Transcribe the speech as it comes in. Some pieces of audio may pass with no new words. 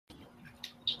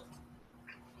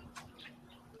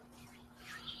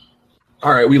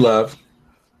All right, we love.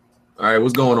 All right,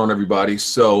 what's going on, everybody?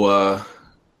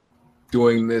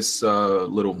 Doing this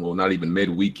little, well, not even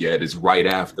midweek yet. It's right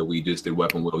after we just did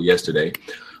Weapon Wheel yesterday.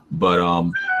 But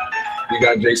we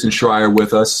got Jason Schreier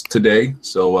with us today.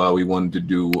 So we wanted to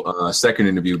do a second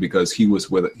interview because he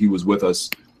was with us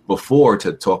before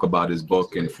to talk about his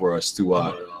book and for us to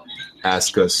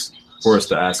ask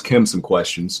him some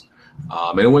questions.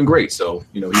 And it went great. So,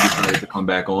 he decided to come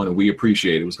back on and we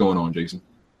appreciate it. What's going on, Jason?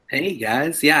 Hey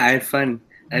guys, yeah, I had fun.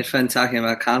 I had fun talking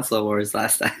about console wars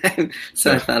last time,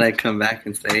 so I thought I'd come back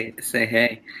and say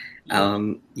hey.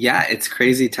 Yeah, it's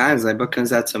crazy times. My book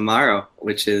comes out tomorrow,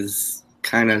 which is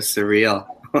kind of surreal.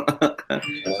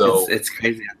 So it's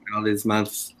crazy after all these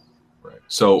months. Right.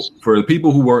 So for the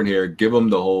people who weren't here, give them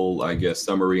the whole, I guess,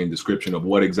 summary and description of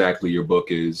what exactly your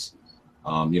book is.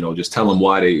 Just tell them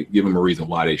give them a reason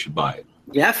why they should buy it.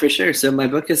 Yeah, for sure. So my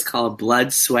book is called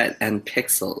Blood, Sweat, and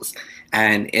Pixels.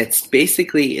 And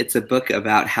it's a book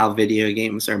about how video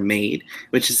games are made,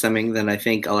 which is something that I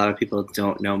think a lot of people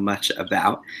don't know much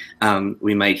about.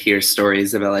 We might hear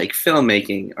stories about like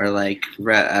filmmaking or like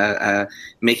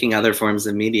making other forms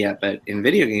of media, but in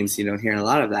video games, you don't hear a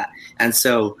lot of that. And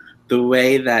so the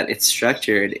way that it's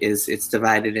structured is it's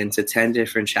divided into 10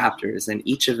 different chapters, and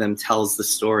each of them tells the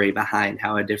story behind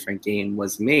how a different game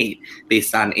was made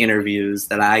based on interviews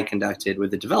that I conducted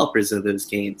with the developers of those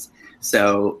games.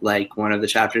 So, like, one of the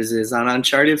chapters is on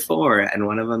Uncharted 4, and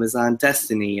one of them is on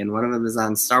Destiny, and one of them is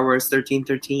on Star Wars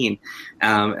 1313,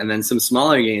 and then some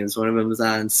smaller games. One of them is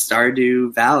on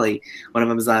Stardew Valley. One of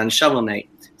them is on Shovel Knight.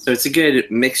 So it's a good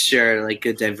mixture, like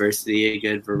good diversity, a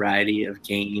good variety of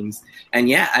games. And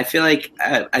yeah, I feel like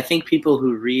I think people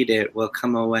who read it will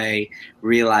come away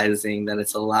realizing that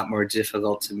it's a lot more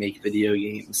difficult to make video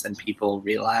games than people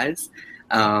realize.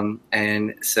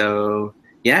 And so,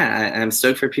 yeah, I'm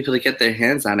stoked for people to get their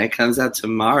hands on it. It comes out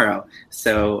tomorrow.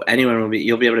 So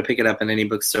you'll be able to pick it up in any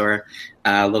bookstore,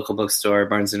 local bookstore,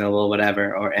 Barnes & Noble,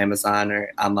 whatever, or Amazon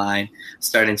or online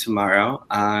starting tomorrow.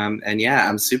 And yeah,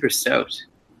 I'm super stoked.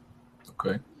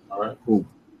 Okay. All right. Cool.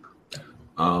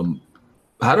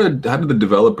 How did the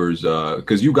developers?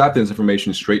 Because you got this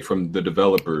information straight from the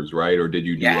developers, right? Or did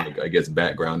you do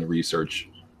background research?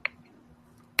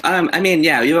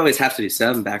 You always have to do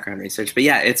some background research, but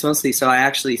yeah, it's mostly. So I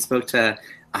actually spoke to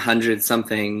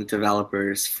 100-something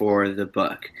developers for the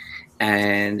book.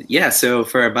 And yeah, so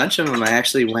for a bunch of them, I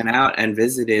actually went out and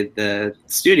visited the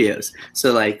studios.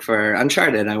 So like for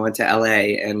Uncharted, I went to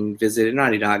LA and visited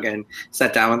Naughty Dog and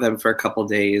sat down with them for a couple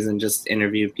days and just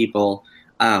interviewed people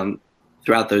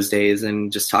throughout those days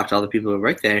and just talked to all the people who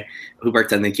worked there, who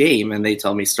worked on the game, and they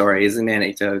told me stories and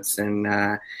anecdotes, and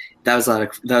that was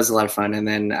a lot of fun. And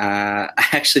then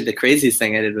actually the craziest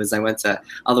thing I did was I went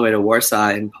all the way to Warsaw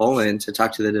in Poland to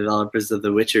talk to the developers of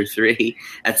The Witcher 3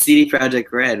 at CD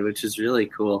Projekt Red, which is really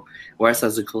cool.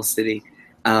 Warsaw's a cool city.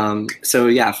 So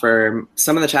yeah, for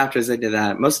some of the chapters I did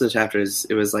that. Most of the chapters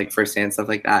it was like firsthand stuff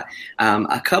like that.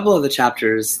 A couple of the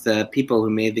chapters, the people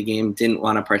who made the game didn't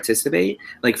want to participate.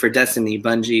 Like for Destiny,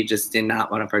 Bungie just did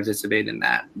not want to participate in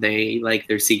that. They like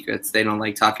their secrets. They don't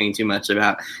like talking too much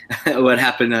about what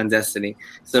happened on Destiny.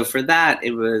 So for that,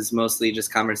 it was mostly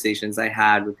just conversations I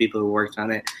had with people who worked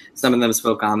on it. Some of them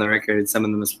spoke on the record. Some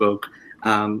of them spoke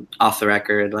off the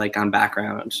record, like on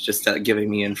background, just giving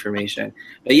me information.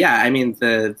 But yeah, I mean,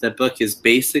 the book is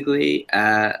basically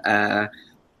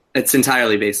it's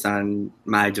entirely based on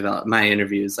my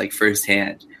interviews, like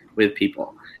firsthand with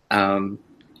people.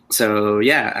 So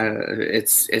yeah,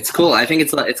 it's cool. I think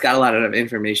it's got a lot of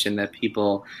information that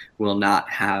people will not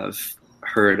have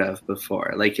heard of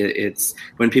before. Like it's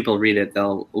when people read it,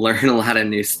 they'll learn a lot of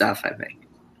new stuff, I think.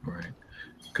 Right.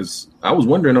 Because I was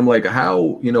wondering, I'm like,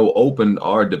 how open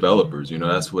are developers?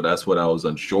 That's what I was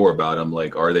unsure about. I'm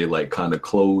like, are they like kind of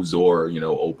closed or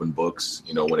open books?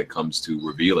 When it comes to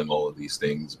revealing all of these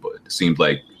things, but it seems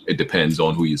like it depends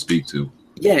on who you speak to.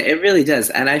 Yeah, it really does.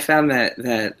 And I found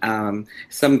that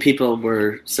some people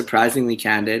were surprisingly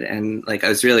candid, and like I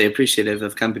was really appreciative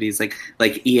of companies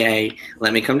like EA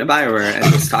let me come to BioWare and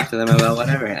just talk to them about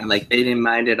whatever. And like they didn't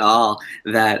mind at all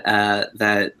that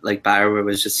like BioWare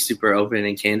was just super open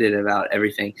and candid about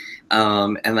everything.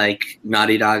 And like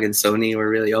Naughty Dog and Sony were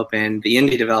really open. The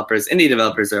indie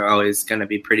developers are always going to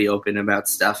be pretty open about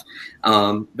stuff.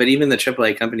 But even the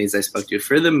AAA companies I spoke to,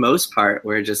 for the most part,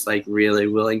 were just like really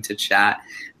willing to chat.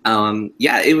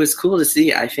 Yeah, it was cool to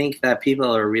see. I think that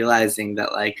people are realizing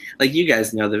that like you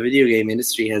guys know, the video game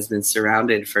industry has been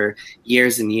surrounded for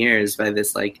years and years by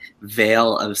this like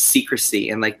veil of secrecy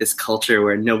and like this culture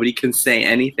where nobody can say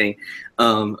anything.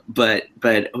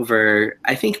 But over,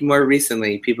 I think more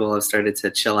recently, people have started to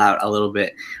chill out a little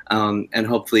bit, and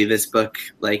hopefully this book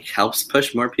like helps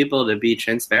push more people to be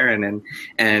transparent,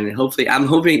 and hopefully I'm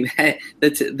hoping that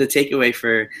the takeaway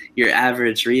for your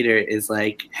average reader is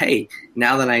like, hey,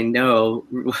 now that I know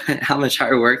how much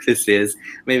hard work this is,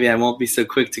 maybe I won't be so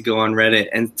quick to go on Reddit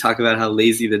and talk about how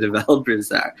lazy the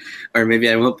developers are, or maybe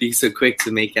I won't be so quick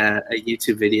to make a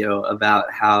YouTube video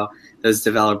about how those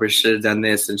developers should have done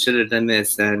this and should have done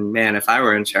this, and man, if I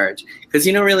were in charge, because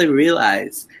you don't really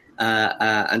realize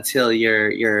until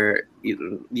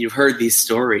you've heard these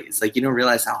stories, like you don't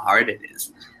realize how hard it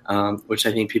is, which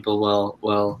I think people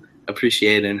will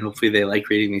appreciate, and hopefully they like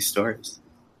reading these stories.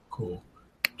 Cool.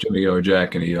 Jimmy or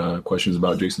Jack, any questions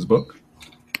about Jason's book?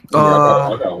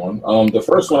 I got one. The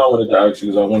first one I wanted to ask you,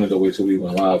 because I wanted to wait till we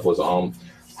went live, was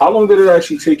how long did it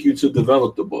actually take you to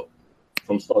develop the book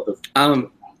from start to finish?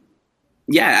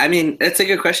 Yeah, I mean, that's a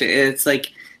good question. It's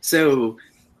like, so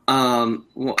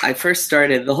I first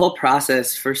started, the whole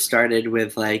process first started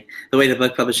with like, the way the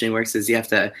book publishing works is you have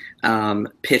to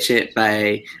pitch it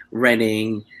by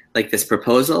writing like this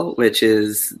proposal, which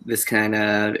is this kind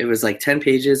of, it was like 10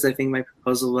 pages, I think my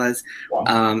proposal was.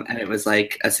 Wow. And it was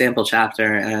like a sample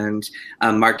chapter and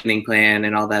a marketing plan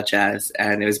and all that jazz.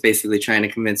 And it was basically trying to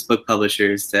convince book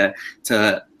publishers to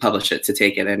publish it, to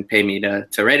take it and pay me to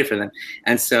write it for them.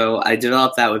 And so I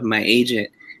developed that with my agent.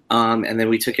 And then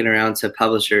we took it around to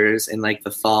publishers in like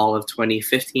the fall of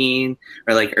 2015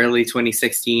 or like early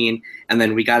 2016. And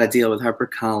then we got a deal with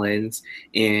HarperCollins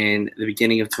in the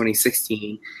beginning of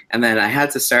 2016. And then I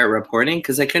had to start reporting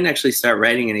because I couldn't actually start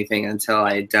writing anything until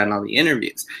I had done all the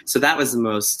interviews. So that was the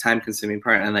most time consuming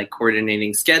part, and like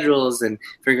coordinating schedules and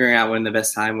figuring out when the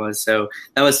best time was. So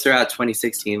that was throughout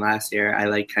 2016 last year. I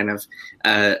like kind of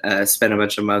spent a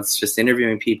bunch of months just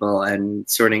interviewing people and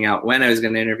sorting out when I was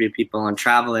going to interview people and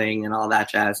traveling and all that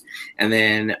jazz. And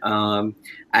then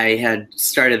I had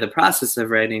started the process of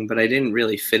writing, but I didn't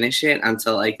really finish it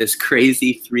until like this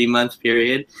crazy 3-month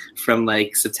period from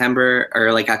like September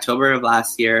or like October of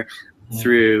last year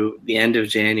through the end of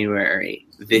January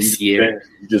this year.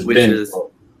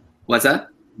 What's up?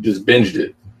 Just binged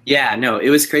it. Yeah, no,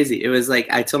 it was crazy. It was like,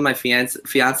 I told my fiance,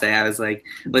 I was like,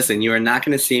 listen, you are not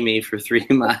going to see me for 3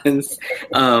 months.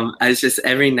 I was just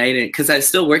every night, because I was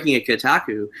still working at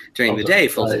Kotaku during the day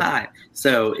full time.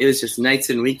 So it was just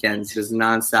nights and weekends, just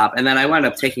nonstop. And then I wound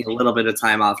up taking a little bit of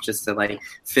time off just to like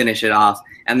finish it off.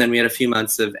 And then we had a few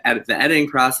months of the editing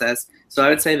process. So I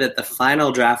would say that the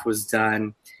final draft was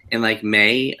done in like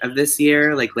May of this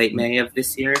year, like late May of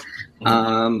this year.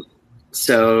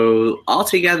 So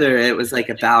altogether, it was like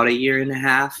about 1.5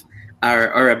 years,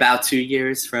 or about 2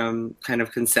 years from kind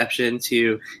of conception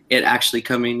to it actually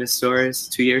coming to stores.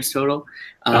 2 years total.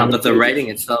 But the writing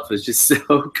itself was just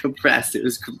so compressed. It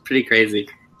was pretty crazy.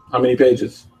 How many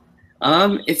pages?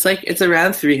 It's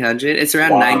around 300. It's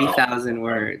around 90,000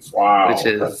 words. Wow.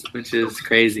 Which is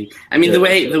crazy. I mean, the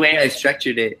way I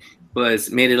structured it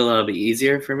made it a little bit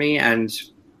easier for me, and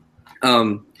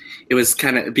it was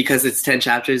kind of, because it's 10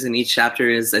 chapters and each chapter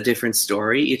is a different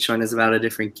story. Each one is about a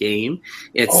different game.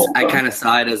 I kind of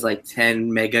saw it as like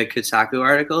 10 mega Kotaku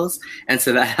articles. And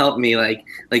so that helped me like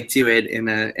do it in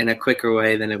a quicker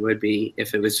way than it would be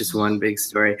if it was just one big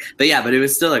story. But it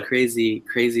was still a crazy,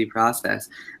 crazy process.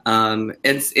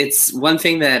 It's one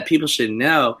thing that people should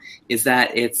know is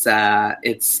that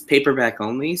it's paperback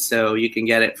only. So you can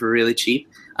get it for really cheap.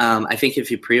 I think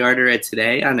if you pre-order it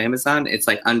today on Amazon, it's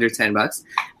like under $10.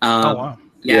 Oh wow!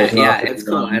 Yeah, it's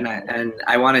cool. And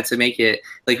I wanted to make it,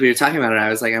 like we were talking about it, I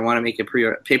was like, I want to make it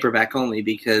paperback only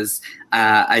because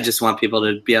I just want people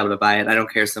to be able to buy it. I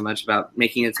don't care so much about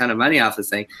making a ton of money off this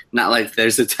thing. Not like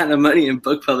there's a ton of money in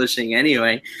book publishing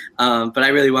anyway. But I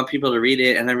really want people to read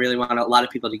it, and I really want a lot of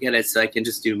people to get it so I can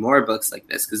just do more books like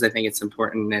this, because I think it's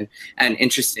important and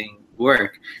interesting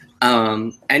work.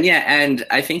 And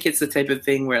I think it's the type of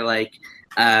thing where like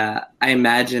I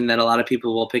imagine that a lot of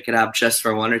people will pick it up just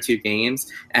for 1 or 2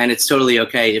 games, and it's totally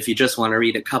okay if you just want to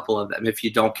read a couple of them if you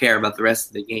don't care about the rest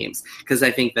of the games, because I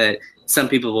think that some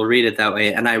people will read it that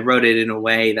way. And I wrote it in a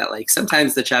way that like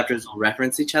sometimes the chapters will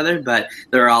reference each other, but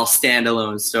they're all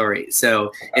standalone stories.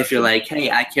 So if you're like, hey,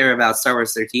 I care about Star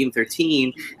Wars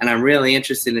 1313 and I'm really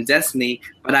interested in Destiny,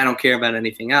 but I don't care about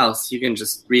anything else, you can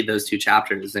just read those 2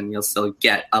 chapters and you'll still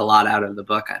get a lot out of the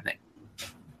book, I think.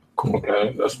 Cool.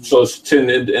 Okay. So it's 10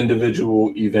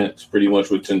 individual events pretty much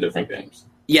with 10 different games.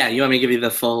 Yeah. You want me to give you the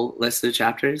full list of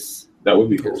chapters? That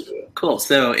would be cool. Cool.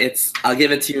 So I'll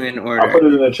give it to you in order. I'll put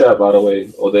it in the chat, by the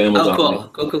way, or the Amazon. Oh,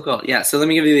 cool. Yeah. So let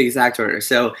me give you the exact order.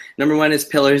 So number 1 is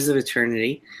Pillars of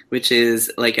Eternity, which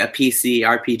is like a PC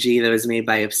RPG that was made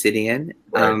by Obsidian.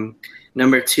 Right.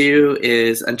 Number 2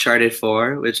 is Uncharted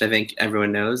 4, which I think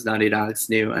everyone knows, Naughty Dog's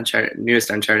newest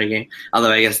Uncharted game.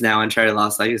 Although I guess now Uncharted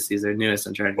Lost Legacy is their newest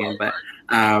Uncharted game, but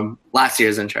last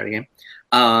year's Uncharted game.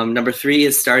 Number 3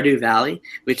 is Stardew Valley,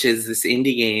 which is this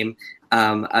indie game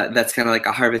that's kind of like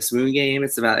a Harvest Moon game.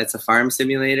 It's a farm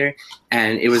simulator,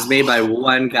 and it was made by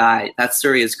one guy. That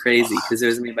story is crazy because it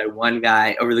was made by one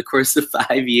guy over the course of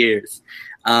 5 years.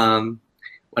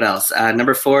 What else?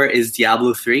 Number 4 is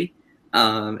Diablo 3.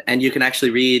 And you can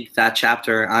actually read that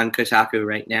chapter on Kotaku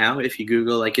right now. If you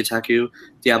Google like Kotaku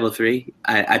Diablo 3,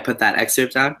 I put that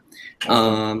excerpt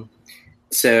on.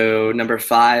 So number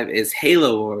 5 is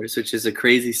Halo Wars, which is a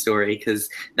crazy story because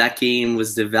that game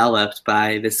was developed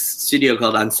by this studio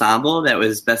called Ensemble that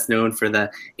was best known for the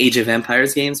Age of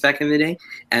Empires games back in the day.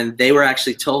 And they were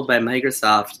actually told by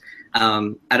Microsoft,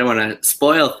 I don't want to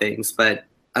spoil things, but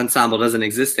Ensemble doesn't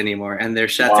exist anymore, and their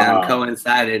shutdown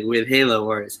coincided with Halo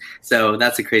Wars. So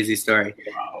that's a crazy story.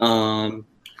 Wow.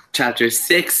 Chapter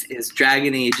 6 is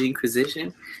Dragon Age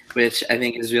Inquisition, which I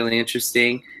think is really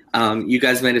interesting. You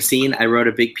guys might have seen, I wrote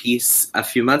a big piece a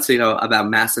few months ago about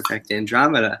Mass Effect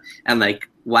Andromeda and like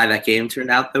why that game turned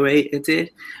out the way it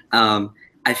did.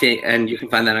 I think, and you can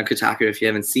find that on Kotaku if you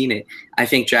haven't seen it. I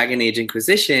think Dragon Age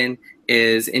Inquisition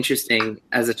is interesting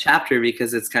as a chapter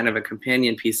because it's kind of a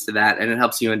companion piece to that, and it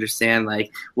helps you understand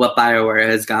like what BioWare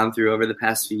has gone through over the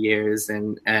past few years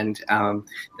and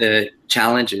the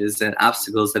challenges and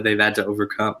obstacles that they've had to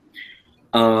overcome.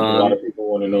 A lot of people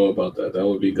want to know about that. That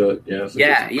would be good.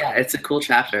 Yeah, it's a cool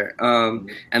chapter.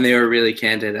 And they were really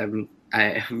candid. I'm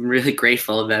really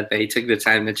grateful that they took the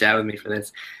time to chat with me for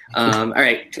this. All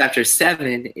right, chapter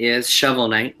 7 is Shovel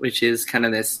Knight, which is kind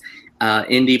of this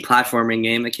indie platforming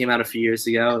game that came out a few years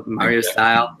ago, Mario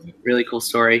style. Really cool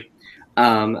story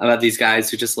about these guys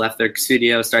who just left their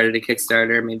studio, started a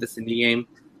Kickstarter, made this indie game.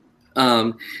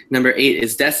 Number 8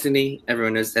 is Destiny.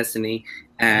 Everyone knows Destiny.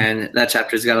 And that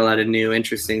chapter's got a lot of new,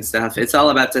 interesting stuff. It's all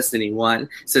about Destiny 1.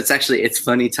 So it's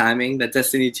funny timing that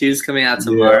Destiny 2 is coming out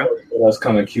tomorrow. Yeah, that's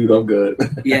kind of cute. I'm good.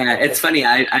 Yeah, it's funny.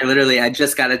 I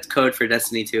just got a code for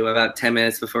Destiny 2 about 10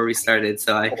 minutes before we started.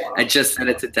 So I just set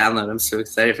it to download. I'm so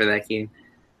excited for that game.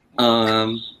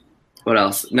 What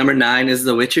else? Number 9 is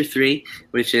The Witcher 3,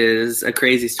 which is a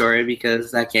crazy story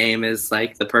because that game is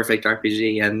like the perfect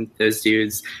RPG, and those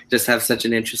dudes just have such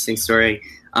an interesting story.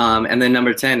 And then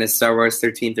number 10 is Star Wars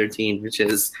 1313, which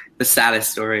is the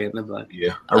saddest story in the book.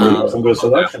 Yeah, I really got some good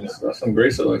selections. That's some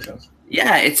great selections.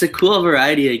 Yeah, it's a cool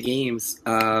variety of games.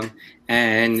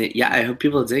 And yeah, I hope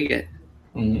people dig it.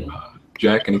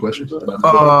 Jack, any questions? I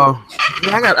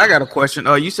got a question.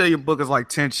 You say your book is like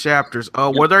 10 chapters.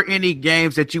 Were there any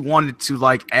games that you wanted to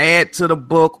like add to the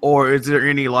book, or is there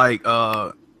any like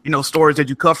stories that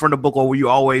you cut from the book, or were you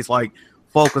always like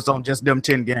focused on just them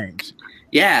 10 games?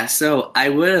 Yeah, so I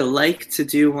would have liked to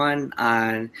do one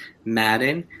on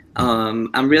Madden.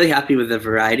 I'm really happy with the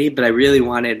variety, but I really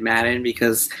wanted Madden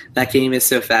because that game is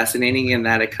so fascinating in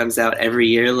that it comes out every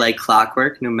year like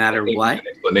clockwork, no matter what. An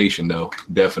explanation, though,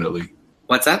 definitely.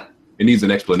 What's up? It needs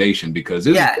an explanation because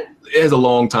it has a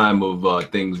long time of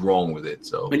things wrong with it.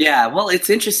 So yeah, well, it's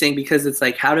interesting because it's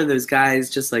like, how do those guys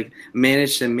just like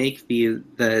manage to make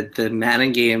the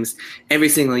Madden games every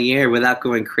single year without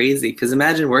going crazy? Because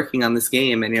imagine working on this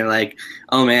game and you're like,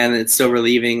 oh man, it's so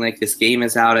relieving. Like this game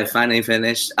is out. I finally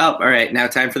finished. Oh, all right, now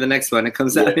time for the next one. It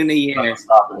comes out in a year.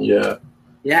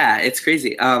 Yeah, it's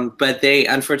crazy. But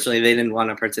unfortunately they didn't want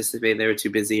to participate. They were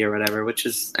too busy or whatever, which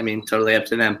is, totally up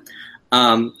to them.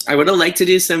 I would have liked to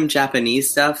do some Japanese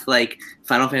stuff like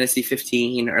Final Fantasy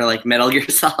 15 or like Metal Gear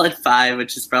Solid 5,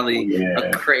 which is probably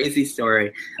a crazy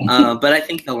story. But I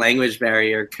think the language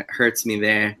barrier hurts me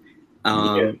there.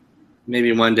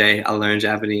 Maybe one day I'll learn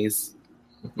Japanese.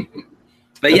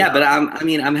 But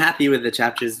I'm happy with the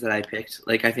chapters that I picked.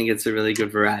 Like, I think it's a really good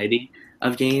variety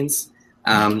of games.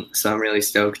 So I'm really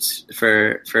stoked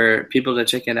for people to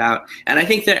check it out. And I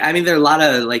think there are a lot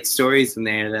of like stories in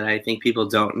there that I think people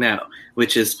don't know,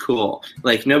 which is cool.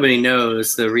 Like nobody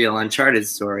knows the real Uncharted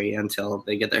story until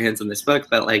they get their hands on this book.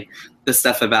 But like the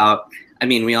stuff about,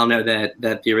 we all know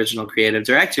that the original creative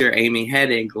director, Amy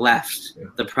Hennig, left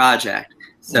the project.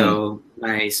 So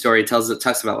my story talks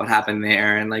about what happened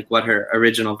there and like what her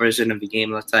original version of the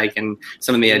game looked like and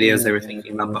some of the ideas they were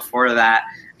thinking about before that.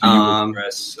 Do you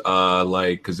address,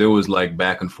 because it was like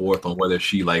back and forth on whether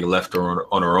she like left her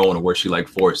on her own or where she like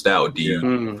forced out. Do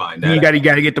you find that? You got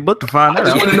to get the book to find out. I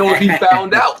just want to know if he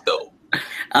found out though.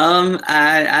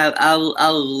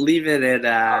 I'll leave it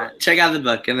at check out the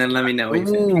book and then let me know what you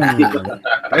think.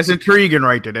 That's intriguing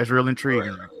right there. That's real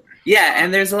intriguing. Yeah,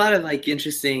 and there's a lot of like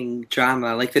interesting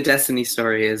drama. Like the Destiny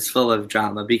story is full of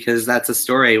drama because that's a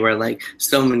story where like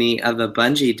so many of the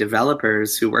Bungie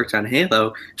developers who worked on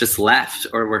Halo just left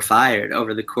or were fired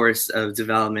over the course of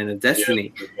development of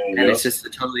Destiny, and it's just a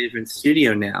totally different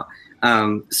studio now.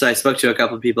 So I spoke to a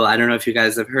couple of people. I don't know if you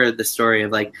guys have heard the story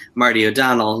of like Marty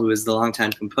O'Donnell, who was the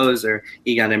longtime composer.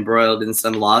 He got embroiled in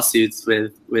some lawsuits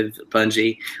with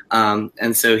Bungie,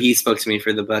 and so he spoke to me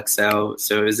for the book. So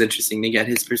it was interesting to get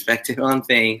his perspective on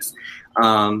things.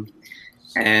 Yeah,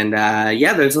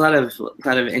 there's a lot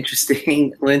of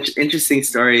interesting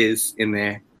stories in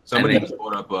there. Somebody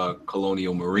brought up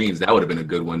Colonial Marines. That would have been a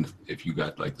good one if you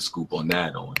got like the scoop on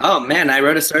that. Oh man, I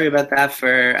wrote a story about that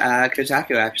for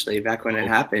Kotaku actually back when it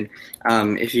happened.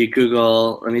 If you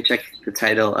Google, let me check the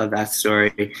title of that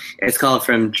story. It's called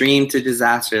 "From Dream to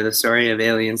Disaster: The Story of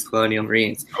Aliens, Colonial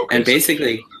Marines." Okay, and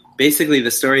basically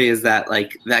the story is that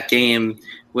like that game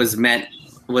was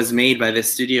made by this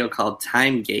studio called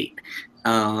Timegate.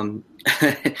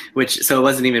 So it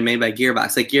wasn't even made by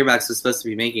Gearbox. Like Gearbox was supposed to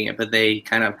be making it, but they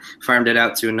kind of farmed it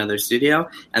out to another studio,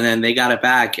 and then they got it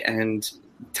back, and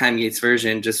Timegate's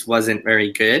version just wasn't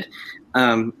very good.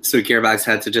 So Gearbox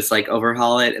had to just like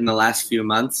overhaul it in the last few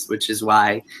months, which is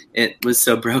why it was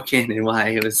so broken and why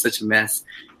it was such a mess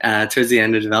towards the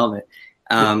end of development.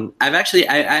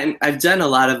 I've done a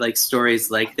lot of like stories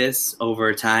like this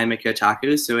over time at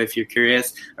Kotaku. So if you're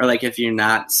curious, or like if you're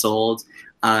not sold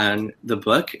on the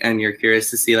book and you're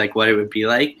curious to see like what it would be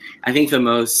like, I think the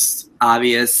most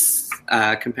obvious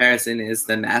comparison is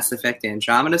the Mass Effect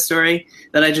Andromeda story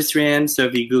that I just ran. So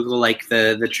if you Google like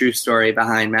the true story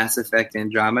behind Mass Effect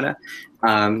Andromeda,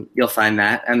 you'll find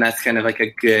that, and that's kind of like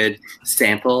a good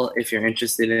sample if you're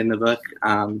interested in the book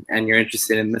and you're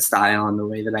interested in the style and the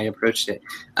way that I approached it.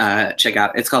 Check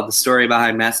out. It's called "The Story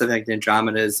Behind Mass Effect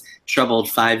Andromeda's Troubled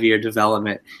 5-Year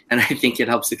Development," and I think it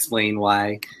helps explain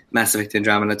why Mass Effect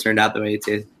Andromeda turned out the way it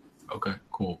did. Okay,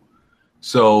 cool.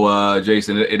 So,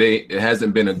 Jason, it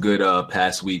hasn't been a good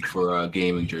past week for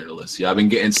gaming journalists. Yeah, I've been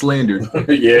getting slandered.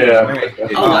 Yeah.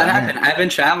 What happened? I've been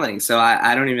traveling, so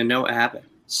I don't even know what happened.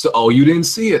 So, you didn't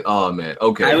see it? Oh man.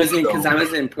 Okay. I was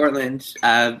in Portland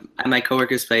at my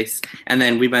coworker's place, and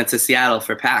then we went to Seattle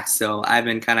for PAX. So I've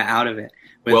been kind of out of it.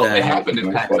 It happened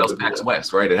in PAX. That was PAX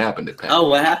West, right? It happened at PAX. Oh,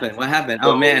 what happened?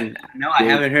 Oh man, no, I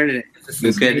haven't heard it.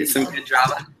 Some good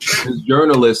drama. This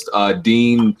journalist,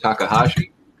 Dean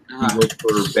Takahashi. He works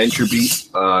for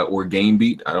VentureBeat or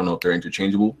GameBeat. I don't know if they're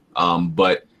interchangeable.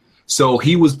 But so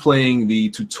he was playing the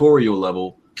tutorial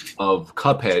level of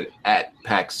Cuphead at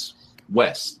PAX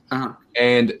West.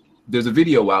 And there's a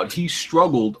video out. He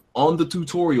struggled on the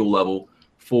tutorial level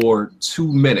for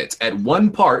 2 minutes at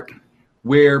one part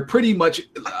where pretty much,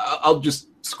 I'll just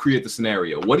create the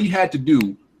scenario. What he had to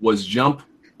do was jump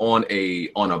on a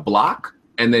block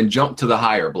and then jump to the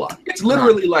higher block. It's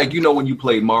literally like, when you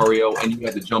played Mario and you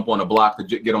had to jump on a block to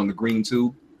get on the green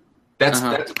tube. That's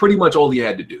pretty much all he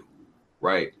had to do,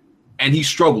 right? And he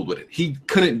struggled with it. He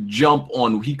couldn't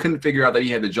figure out that he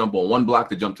had to jump on one block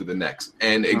to jump to the next.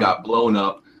 And it got blown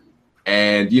up.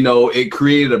 And, it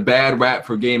created a bad rap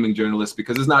for gaming journalists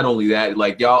because it's not only that,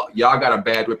 like y'all got a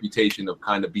bad reputation of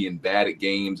kind of being bad at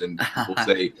games. And people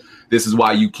say, this is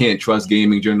why you can't trust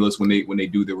gaming journalists when they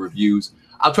do their reviews.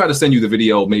 I'll try to send you the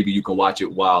video. Maybe you can watch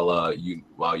it while you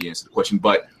answer the question.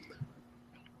 But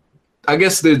I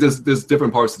guess there's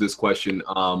different parts to this question.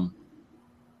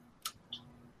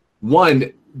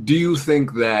 One, do you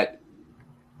think that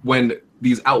when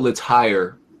these outlets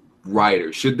hire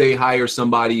writers, should they hire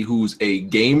somebody who's a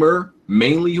gamer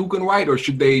mainly who can write, or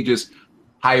should they just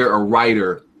hire a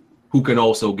writer who can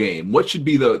also game? What should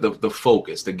be the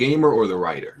focus, the gamer or the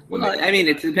writer?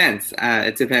 It depends.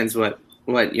 It depends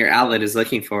what your outlet is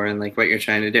looking for and like what you're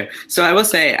trying to do. So I will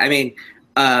say,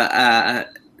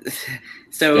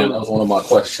 so that was one of my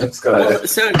questions. Go ahead.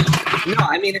 It's an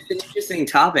interesting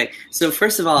topic. So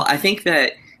first of all, I think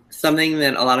that something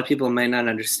that a lot of people might not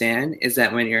understand is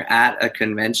that when you're at a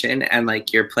convention and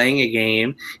like you're playing a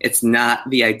game, it's not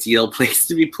the ideal place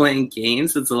to be playing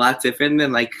games. It's a lot different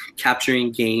than like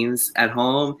capturing games at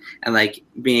home and like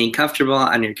being comfortable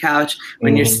on your couch.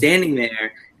 When you're standing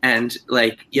there and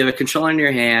like you have a controller in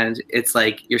your hand, it's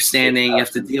like you're standing, you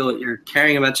have to you're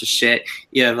carrying a bunch of shit.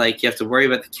 You have to worry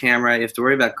about the camera, you have to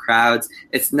worry about crowds.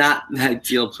 It's not the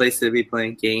ideal place to be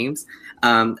playing games.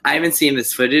 I haven't seen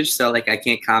this footage, so like I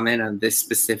can't comment on this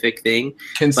specific thing.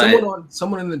 Can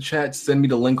someone in the chat send me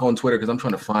the link on Twitter, because I'm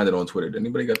trying to find it on Twitter? Did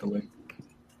anybody got the link?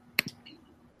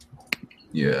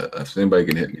 Yeah, if anybody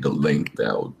can hit me the link,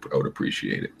 I would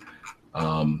appreciate it.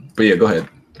 But yeah, go ahead.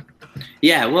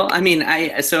 Yeah, well, I mean,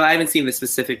 I haven't seen the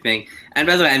specific thing. And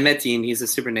by the way, I met Dean. He's a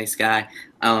super nice guy.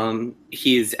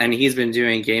 He's been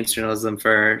doing games journalism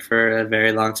for a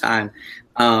very long time.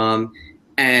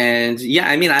 And yeah,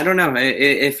 I mean, I don't know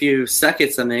if you suck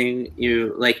at something,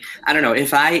 you like, I don't know,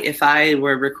 if I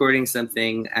were recording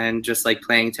something and just like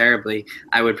playing terribly,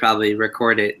 I would probably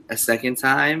record it a second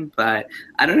time. But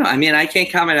I don't know. I mean, I can't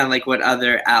comment on like what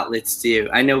other outlets do.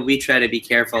 I know we try to be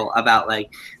careful about like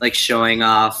showing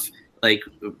off like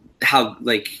how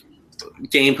like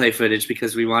gameplay footage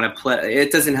because we want to play.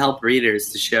 It doesn't help readers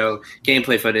to show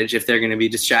gameplay footage if they're going to be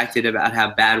distracted about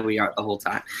how bad we are the whole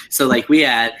time. So like we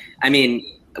have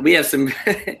some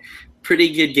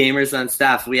pretty good gamers on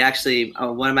staff. We actually,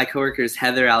 one of my coworkers,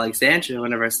 Heather Alexandra,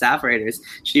 one of our staff writers,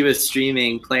 she was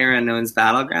streaming PlayerUnknown's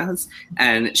Battlegrounds,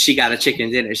 and she got a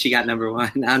chicken dinner. She got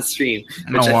 #1 on stream,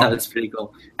 which I thought was pretty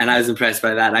cool. And I was impressed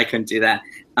by that. I couldn't do that.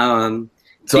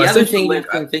 So the other thing you have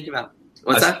to think about.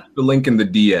 What's that? The link in the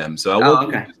DM. So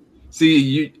okay. See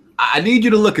you. I need you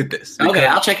to look at this. Okay,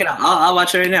 I'll check it out. I'll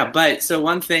watch it right now. But so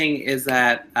one thing is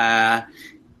that,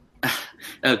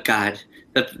 oh God,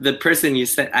 the person you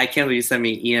sent, I can't believe you sent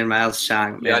me Ian Miles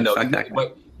Chang. Yeah, I know. I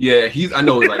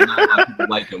know like not a lot of people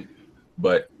like him,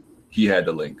 but he had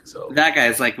the link. So that guy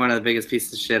is like one of the biggest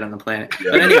pieces of shit on the planet.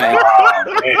 Yeah. But anyway,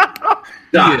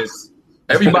 he is.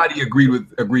 Everybody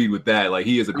agreed with that. Like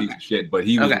he is a piece of shit, but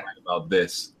he was right about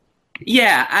this.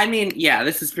 Yeah, I mean, yeah,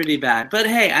 this is pretty bad. But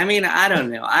hey, I mean, I don't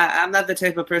know. I'm not the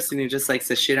type of person who just likes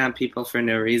to shit on people for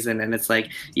no reason. And it's like,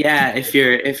 yeah, if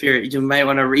you might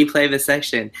want to replay the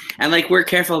section. And like, we're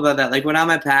careful about that. Like when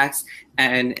I'm at PAX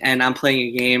and I'm playing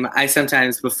a game, I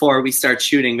sometimes, before we start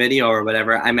shooting video or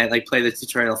whatever, I might like play the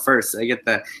tutorial first. So I get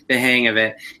the hang of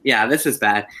it. Yeah, this is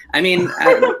bad. I mean,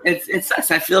 it sucks.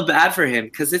 I feel bad for him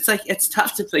because it's like, it's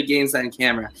tough to play games on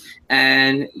camera.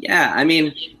 And yeah, I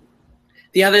mean,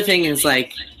 the other thing is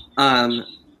like, yeah,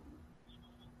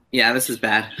 this is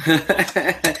bad.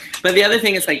 But the other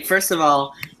thing is like, first of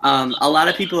all, a lot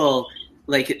of people,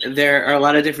 like there are a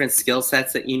lot of different skill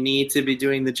sets that you need to be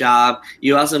doing the job.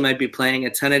 You also might be playing a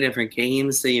ton of different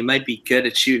games, so you might be good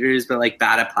at shooters, but like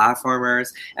bad at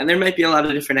platformers. And there might be a lot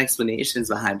of different explanations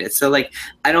behind it. So like,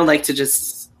 I don't like to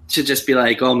just be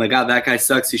like, oh my God, that guy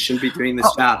sucks. He shouldn't be doing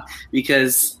this job.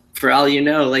 Because for all you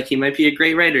know, like he might be a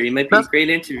great writer. He might be a great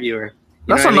interviewer.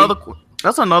 That's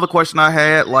another question I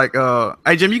had. Like,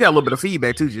 hey Jimmy, you got a little bit of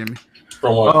feedback too, Jimmy.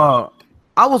 From what?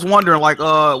 I was wondering, like,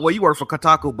 well, you work for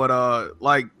Kotaku, but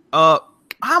how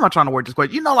am I trying to word this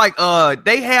question? You know, like,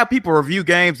 they have people review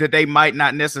games that they might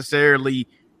not necessarily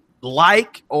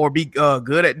like or be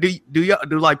good at.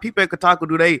 Do like people at Kotaku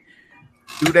do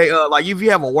they like if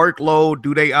you have a workload,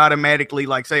 do they automatically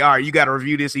like say, all right, you got to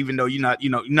review this even though you're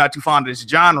not too fond of this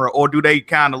genre, or do they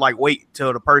kind of like wait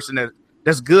till the person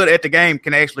that's good at the game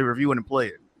can actually review it and play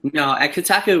it? No, at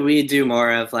Kotaku we do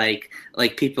more of like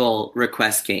people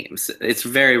request games. It's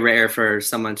very rare for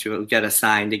someone to get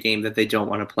assigned a game that they don't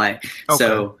want to play.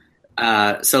 Okay.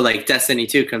 So like Destiny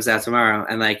 2 comes out tomorrow,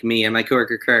 and like me and my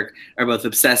coworker Kirk are both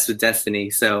obsessed with Destiny.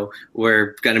 So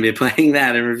we're going to be playing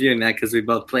that and reviewing that because we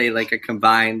both play like a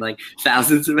combined like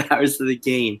thousands of hours of the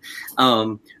game.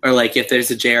 Or like if there's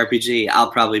a JRPG,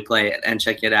 I'll probably play it and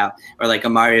check it out. Or like a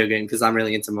Mario game because I'm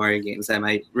really into Mario games. I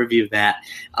might review that.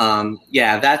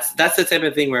 Yeah, that's the type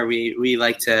of thing where we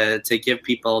like to give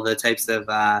people the types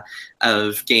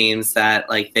of games that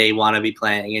like they want to be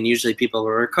playing, and usually people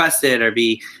will request it or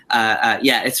be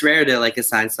yeah, it's rare to like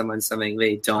assign someone something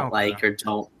they don't like or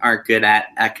aren't good at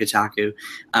Kotaku.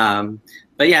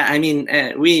 But yeah, I mean,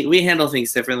 we handle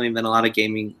things differently than a lot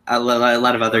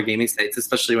of other gaming sites,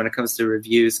 especially when it comes to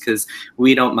reviews, because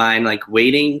we don't mind like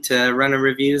waiting to run our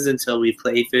reviews until we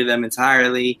play through them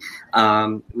entirely.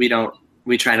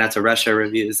 We try not to rush our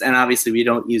reviews, and obviously we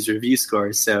don't use review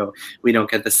scores, so we don't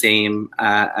get the same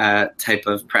type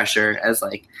of pressure as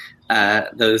like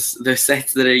those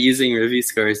sites that are using review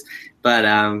scores. But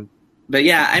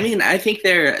yeah, I mean, I think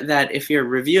that if you're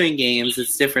reviewing games,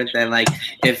 it's different than like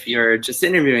if you're just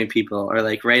interviewing people or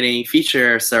like writing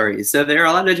feature stories. So there are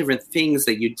a lot of different things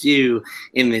that you do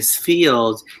in this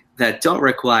field that don't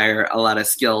require a lot of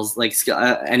skills, like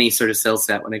any sort of skill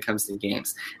set when it comes to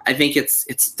games. I think it's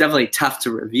definitely tough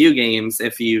to review games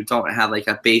if you don't have like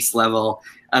a base level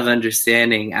of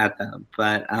understanding at them.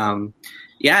 But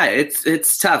yeah,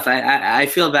 it's tough. I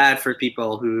feel bad for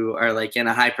people who are like in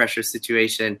a high pressure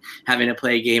situation, having to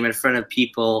play a game in front of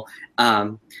people,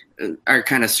 are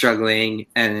kind of struggling.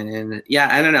 And yeah,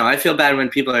 I don't know. I feel bad when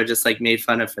people are just like made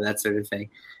fun of for that sort of thing.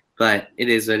 But it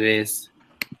is what it is.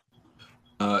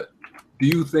 Do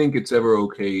you think it's ever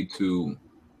okay to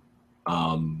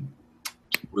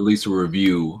release a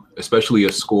review, especially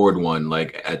a scored one,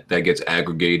 like that gets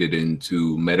aggregated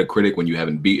into Metacritic when you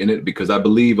haven't beaten it, because I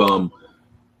believe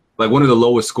like one of the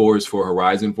lowest scores for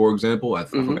Horizon, for example, I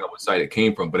forgot what site it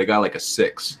came from, but it got like a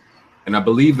 6, and I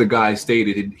believe the guy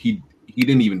stated he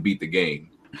didn't even beat the game.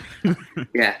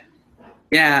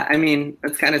 Yeah. I mean,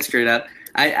 that's kind of screwed up.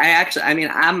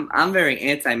 I'm very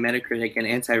anti-Metacritic and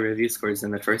anti-review scores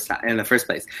in the first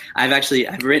place.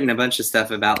 I've written a bunch of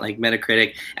stuff about like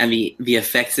Metacritic and the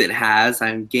effects it has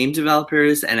on game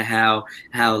developers and how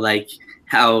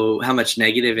much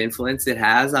negative influence it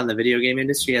has on the video game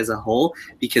industry as a whole,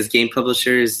 because game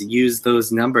publishers use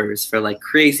those numbers for like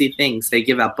crazy things. They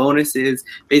give out bonuses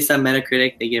based on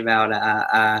Metacritic. They give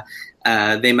out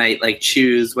they might like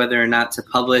choose whether or not to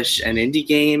publish an indie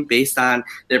game based on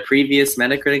their previous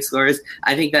Metacritic scores.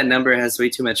 I think that number has way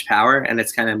too much power and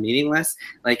it's kind of meaningless.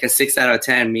 Like a 6 out of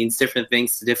 10 means different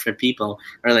things to different people,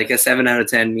 or like a 7 out of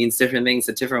 10 means different things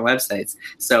to different websites.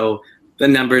 So the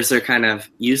numbers are kind of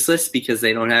useless because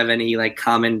they don't have any like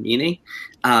common meaning.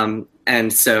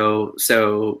 And so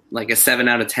like a 7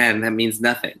 out of 10, that means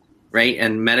nothing. Right?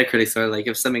 And Metacritic sort of like,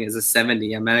 if something is a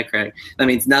 70 on Metacritic, that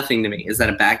means nothing to me. Is that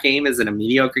a bad game? Is it a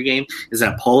mediocre game? Is it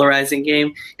a polarizing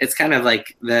game? It's kind of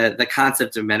like the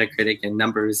concept of Metacritic and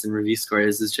numbers and review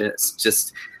scores is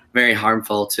just very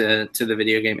harmful to the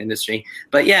video game industry.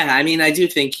 But yeah, I mean,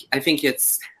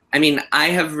 I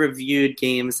have reviewed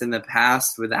games in the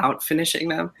past without finishing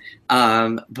them.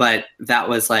 But that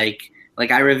was like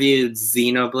I reviewed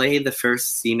Xenoblade, the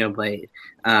first Xenoblade,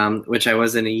 which I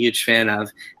wasn't a huge fan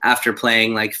of after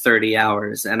playing like 30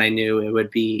 hours. And I knew it would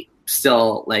be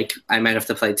still like I might have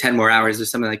to play 10 more hours or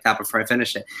something like that before I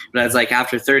finish it. But I was like,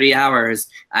 after 30 hours,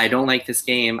 I don't like this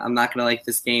game. I'm not going to like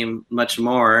this game much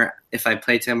more if I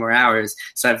play 10 more hours.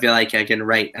 So I feel like I can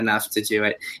write enough to do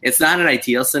it. It's not an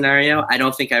ideal scenario. I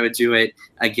don't think I would do it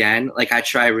again. Like, I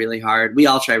try really hard. We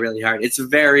all try really hard. It's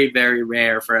very, very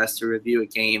rare for us to review a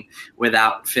game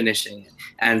without finishing it.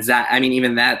 And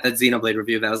even that Xenoblade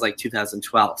review, that was like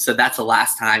 2012. So that's the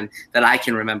last time that I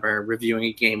can remember reviewing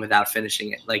a game without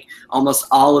finishing it. Like, almost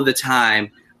all of the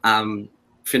time,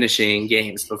 finishing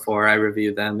games before I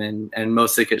review them, and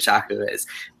mostly Kotaku is.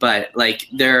 But like,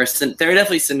 there are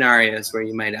definitely scenarios where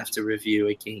you might have to review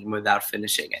a game without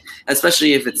finishing it,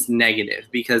 especially if it's negative,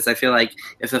 because I feel like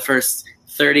if the first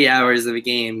 30 hours of a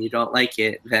game you don't like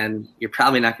it, then you're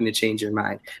probably not going to change your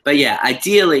mind. But yeah,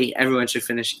 ideally everyone should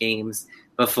finish games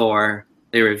before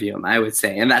they review them, I would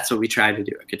say, and that's what we try to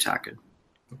do at Kotaku.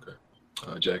 Okay.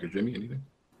 Jack or Jimmy, anything?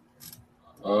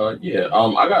 I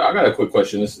got a quick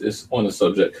question. It's on the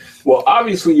subject. Well,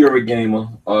 obviously you're a gamer,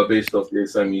 based off the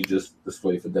excitement you just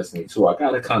displayed for Destiny 2. I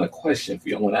got a kind of question for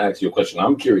you. I want to ask you a question.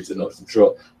 I'm curious to know this. I'm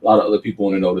sure a lot of other people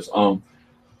want to know this.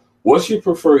 What's your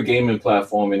preferred gaming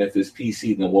platform, and if it's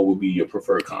PC, then what would be your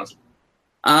preferred console?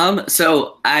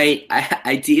 So I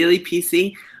ideally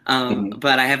PC.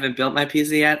 But I haven't built my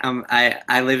PC yet.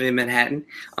 I live in Manhattan.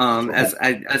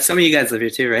 As some of you guys live here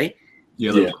too, right?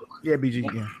 Yeah,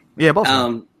 BG. Yeah,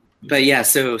 both. But yeah,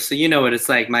 so you know what it's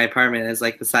like. My apartment is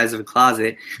like the size of a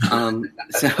closet.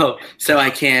 So I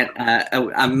can't.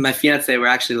 My fiance, we're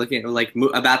actually looking at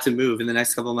about to move in the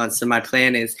next couple of months. So my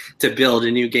plan is to build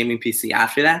a new gaming PC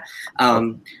after that.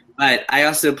 But I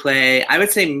also play. I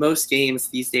would say most games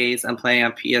these days I'm playing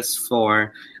on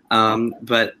PS4.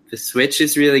 But the Switch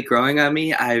is really growing on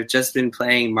me. I've just been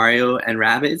playing Mario and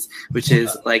Rabbids, which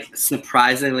is like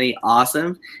surprisingly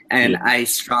awesome. And I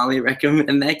strongly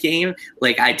recommend that game.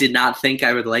 Like, I did not think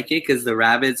I would like it because the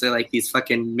Rabbids are like these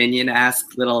fucking minion-ass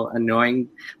little annoying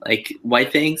like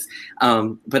white things.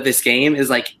 But this game is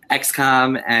like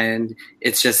XCOM, and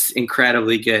it's just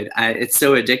incredibly good. It's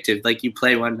so addictive. Like, you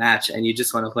play one match and you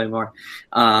just want to play more.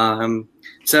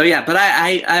 So yeah, but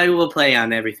I will play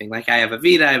on everything. Like, I have a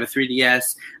Vita, I have a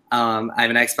 3DS, I have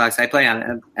an Xbox. I play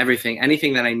on everything.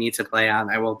 Anything that I need to play on,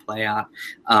 I will play on.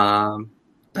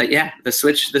 But yeah, the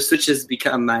Switch has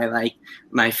become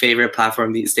my favorite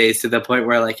platform these days, to the point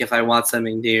where like, if I want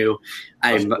something new,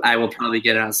 I will probably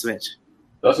get it on Switch.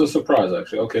 That's a surprise,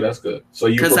 actually. Okay, that's good. So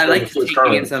you, because I like to take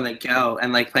games on the go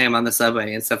and like play them on the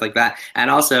subway and stuff like that.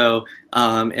 And also,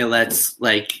 it lets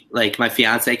like my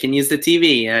fiance can use the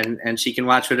TV and she can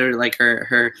watch whatever, like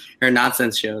her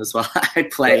nonsense shows while I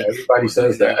play. Yeah, everybody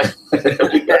says that.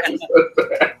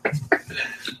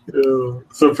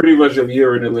 So pretty much, if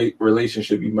you're in a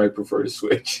relationship, you might prefer to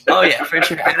Switch. Oh yeah, for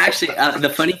sure. And actually, the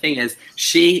funny thing is,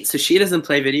 she doesn't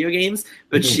play video games,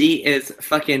 but she is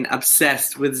fucking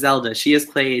obsessed with Zelda. She has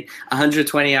played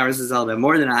 120 hours of Zelda,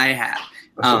 more than I have.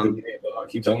 That's a good game, though. I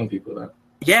keep telling people that.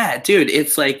 Yeah, dude,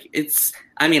 it's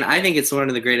I mean, I think it's one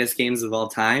of the greatest games of all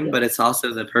time, but it's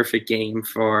also the perfect game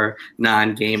for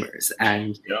non-gamers.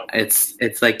 And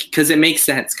it's like, because it makes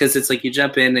sense, because it's like you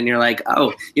jump in and you're like,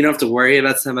 oh, you don't have to worry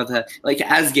about some of the, like,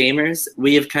 as gamers,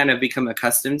 we have kind of become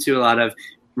accustomed to a lot of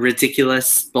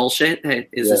ridiculous bullshit that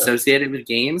is associated with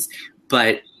games.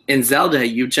 But in Zelda,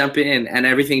 you jump in and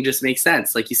everything just makes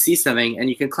sense. Like, you see something and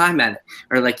you can climb at it,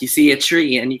 or like you see a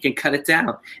tree and you can cut it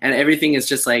down, and everything is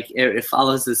just like it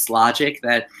follows this logic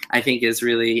that I think is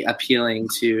really appealing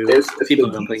to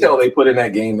people. The detail they put in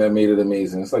that game that made it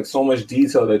amazing. It's like so much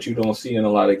detail that you don't see in a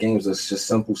lot of games. It's just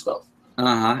simple stuff.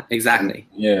 Exactly.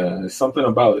 Yeah, there's something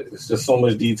about it. It's just so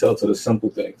much detail to the simple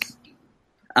things.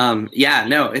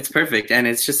 It's perfect, and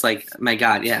it's just like, my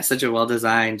God, such a well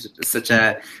designed, such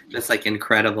a just like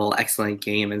incredible, excellent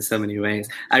game in so many ways.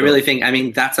 I really think, I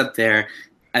mean, that's up there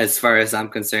as far as I'm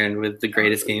concerned with the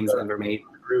greatest games ever made.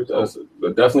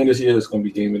 But definitely this year is going to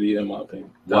be Game of the Year in my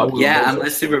opinion.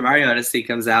 Unless Super Mario Odyssey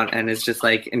comes out and it's just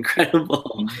like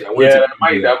incredible. That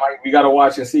might we got to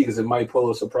watch and see, because it might pull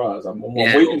a surprise. I'm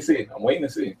waiting to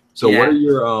see. So what are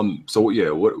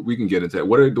your what we can get into that.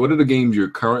 What are the games you're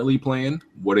currently playing?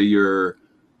 What are your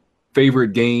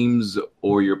favorite games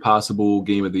or your possible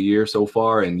game of the year so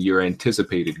far, and your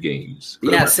anticipated games?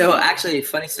 So actually,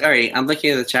 funny story. I'm looking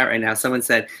at the chat right now. Someone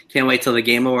said, can't wait till the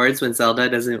Game Awards when Zelda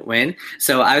doesn't win.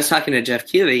 So I was talking to Jeff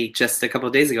Keighley just a couple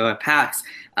of days ago at PAX.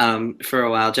 For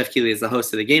a while. Jeff Keighley is the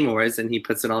host of the Game Awards, and he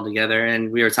puts it all together.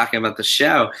 And we were talking about the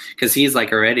show, because he's like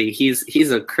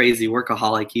he's a crazy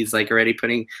workaholic. He's like already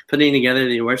putting together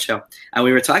the award show. And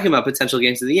we were talking about potential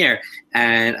games of the year,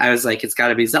 and I was like, it's got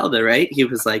to be Zelda, right? He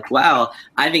was like, wow,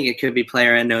 I think it could be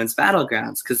PlayerUnknown's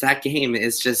Battlegrounds, because that game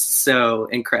is just so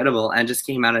incredible and just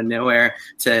came out of nowhere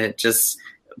to just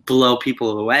blow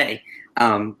people away.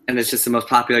 And it's just the most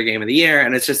popular game of the year,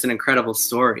 and it's just an incredible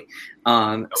story.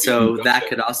 So that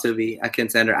could also be a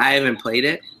contender. I haven't played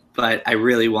it, but I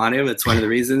really want to. It's one of the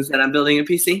reasons that I'm building a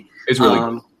PC. It's really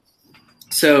cool.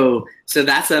 So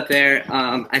that's up there.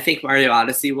 I think Mario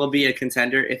Odyssey will be a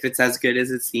contender if it's as good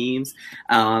as it seems.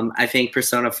 I think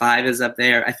Persona 5 is up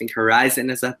there. I think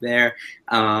Horizon is up there.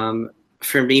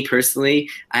 For me personally,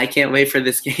 I can't wait for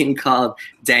this game called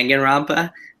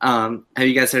Danganronpa. Have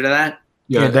you guys heard of that?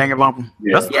 Yeah,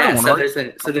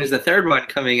 Danganronpa. So there's a third one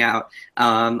coming out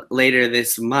later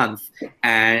this month,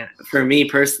 and for me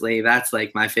personally, that's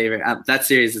like my favorite. That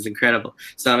series is incredible,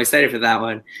 so I'm excited for that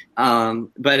one.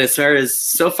 But as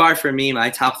far for me, my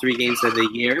top 3 games of the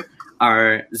year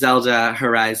are Zelda,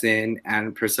 Horizon,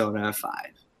 and Persona 5.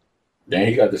 Dang,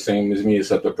 he got the same as me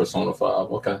except the Persona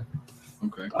 5. Okay. I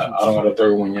don't got a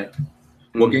third one yet.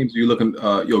 What games are you looking?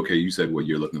 You said what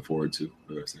you're looking forward to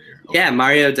for the rest of the year. Okay. Yeah,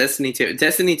 Mario, Destiny 2.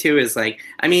 Destiny 2 is like,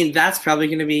 I mean, that's probably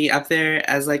going to be up there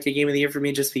as like a game of the year for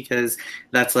me, just because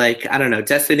that's like, I don't know,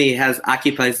 Destiny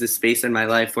occupies this space in my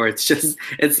life where it's just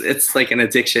it's like an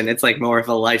addiction. It's like more of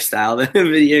a lifestyle than a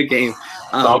video game.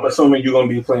 So I'm assuming you're going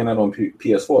to be playing that on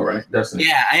PS4, right? Destiny.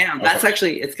 Yeah, I am. Okay. That's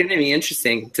actually, it's going to be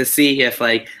interesting to see if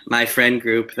like my friend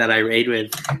group that I raid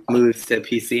with moves to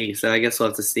PC. So I guess we'll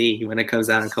have to see when it comes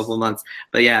out in a couple of months.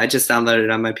 But yeah, I just downloaded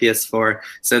it on my PS4,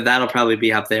 so that'll probably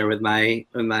be up there with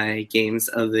my games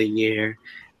of the year.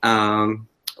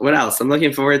 What else? I'm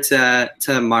looking forward to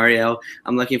Mario.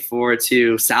 I'm looking forward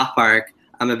to South Park.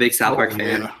 I'm a big South Park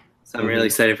fan, so I'm really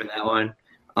excited for that one.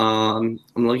 I'm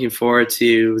looking forward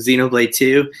to Xenoblade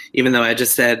 2, even though I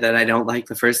just said that I don't like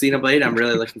the first Xenoblade. I'm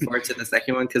really looking forward to the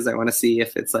second one, because I want to see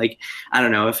if it's like, I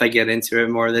don't know, if I get into it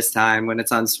more this time when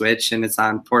it's on Switch and it's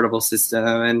on portable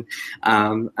system.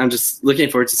 And I'm just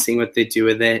looking forward to seeing what they do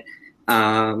with it.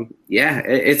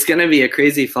 It's going to be a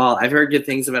crazy fall. I've heard good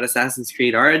things about Assassin's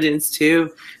Creed Origins too.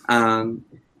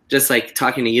 Just like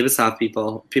talking to Ubisoft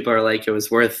people are like, it was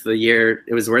worth the year.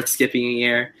 It was worth skipping a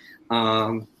year.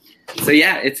 So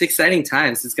yeah, it's exciting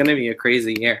times. It's going to be a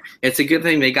crazy year. It's a good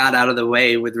thing they got out of the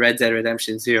way with Red Dead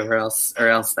Redemption 2, or else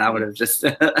that would have just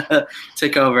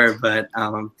took over. But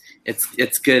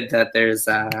it's good that there's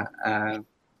so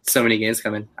many games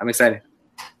coming. I'm excited.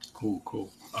 Cool.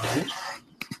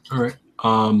 All right.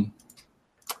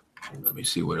 Let me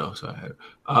see what else I have.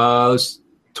 Let's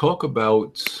talk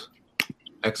about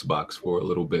Xbox for a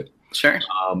little bit. Sure.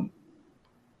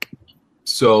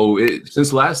 So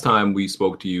since last time we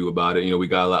spoke to you about it, we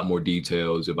got a lot more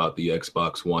details about the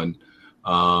Xbox One.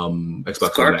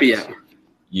 Xbox Scorpio. One X.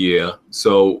 Yeah.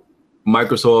 So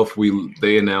Microsoft,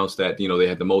 they announced that, they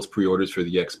had the most pre-orders for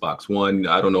the Xbox One.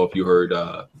 I don't know if you heard,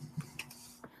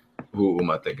 who am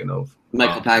I thinking of?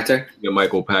 Michael Pachter.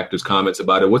 Michael Pachter's comments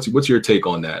about it. What's your take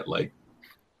on that? Like,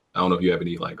 I don't know if you have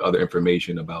any like other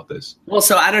information about this. Well,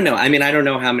 so I don't know. I mean, I don't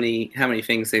know how many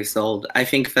things they've sold. I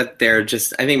think that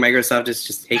I think Microsoft is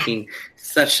just taking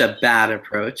such a bad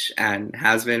approach and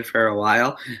has been for a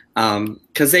while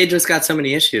because they just got so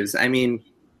many issues. I mean,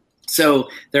 so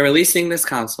they're releasing this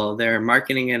console. They're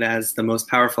marketing it as the most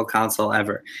powerful console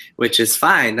ever, which is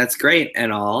fine. That's great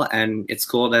and all, and it's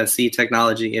cool to see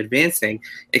technology advancing,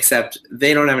 except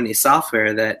they don't have any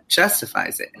software that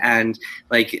justifies it. And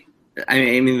like, I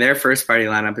mean, their first party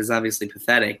lineup is obviously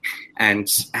pathetic and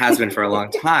has been for a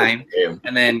long time.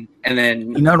 And then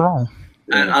you're not wrong.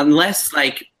 Unless,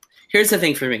 like, here's the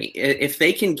thing for me: if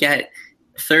they can get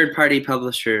third-party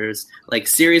publishers like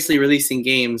seriously releasing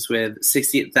games with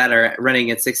 60 that are running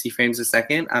at 60 frames a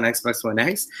second on Xbox One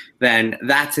X, then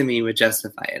that to me would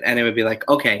justify it. And it would be like,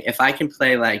 okay, if I can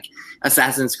play like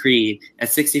Assassin's Creed at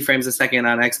 60 frames a second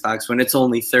on Xbox when it's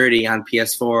only 30 on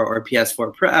PS4 or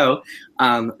PS4 Pro,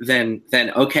 then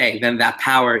okay, then that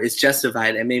power is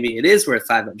justified and maybe it is worth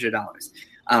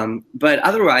 $500. But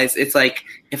otherwise, it's like,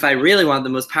 if I really want the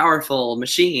most powerful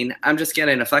machine, I'm just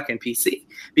getting a fucking PC,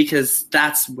 because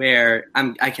that's where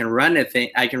I can run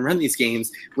I can run these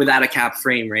games without a cap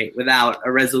frame rate, without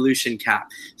a resolution cap.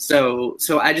 So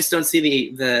I just don't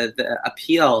see the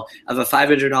appeal of a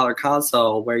 $500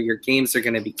 console where your games are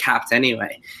going to be capped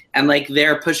anyway. And like,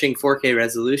 they're pushing 4K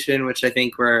resolution, which I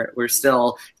think we're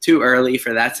still too early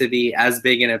for that to be as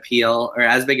big an appeal or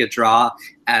as big a draw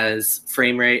as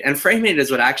frame rate. And frame rate is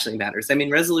what actually matters. I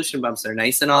mean, resolution bumps are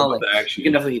nice and all. Like, you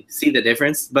can definitely see the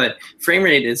difference, but frame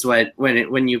rate is what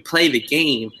when you play the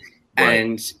game,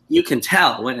 and you can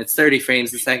tell when it's 30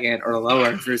 frames a second or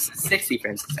lower versus 60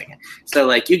 frames a second. So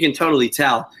like, you can totally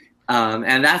tell.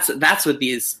 And that's what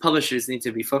these publishers need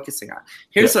to be focusing on.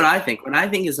 Here's what I think. What I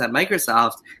think is that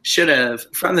Microsoft should have,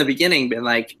 from the beginning, been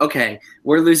like, okay,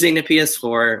 we're losing to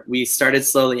PS4. We started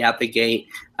slowly out the gate.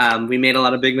 We made a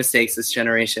lot of big mistakes this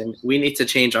generation. We need to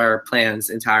change our plans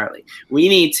entirely. We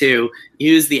need to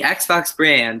use the Xbox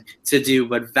brand to do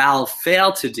what Valve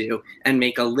failed to do and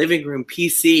make a living room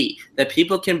PC that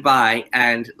people can buy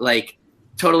and like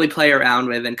totally play around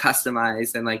with and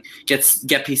customize and like get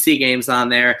PC games on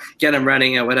there, get them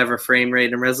running at whatever frame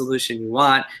rate and resolution you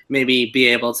want, maybe be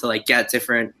able to like get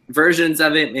different versions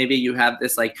of it. Maybe you have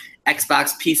this like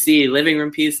Xbox PC, living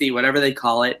room PC, whatever they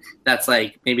call it, that's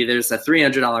like, maybe there's a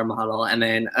 $300 model and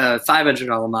then a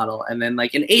 $500 model and then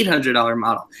like an $800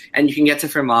 model, and you can get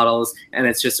different models, and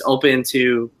it's just open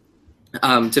to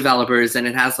developers, and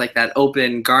it has like that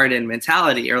open garden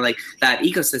mentality, or like that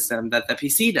ecosystem that the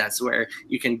PC does, where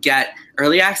you can get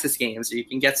early access games, or you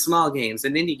can get small games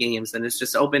and indie games, and it's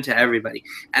just open to everybody.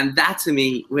 And that to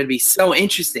me would be so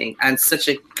interesting and such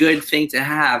a good thing to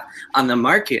have on the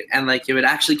market, and like, it would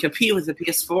actually compete with the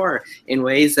PS4 in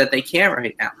ways that they can't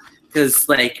right now. Because,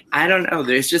 like, I don't know,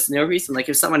 there's just no reason. Like,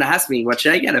 if someone asks me, what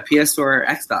should I get, a PS4 or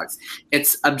Xbox?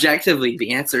 It's objectively,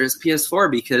 the answer is PS4,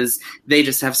 because they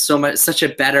just have such a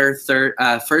better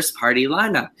first-party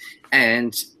lineup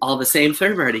and all the same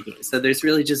third-party games. So there's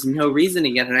really just no reason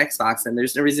to get an Xbox, and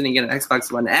there's no reason to get an Xbox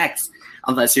One X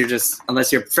unless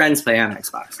your friends play on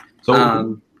Xbox. So,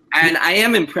 and I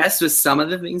am impressed with some of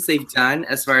the things they've done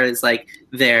as far as, like,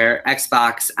 their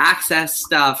Xbox Access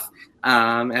stuff,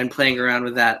 and playing around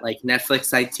with that like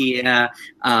Netflix idea,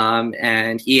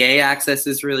 and EA Access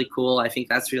is really cool. I think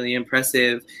that's really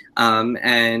impressive.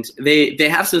 And they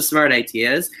have some smart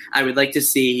ideas. I would like to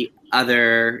see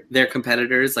their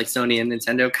competitors like Sony and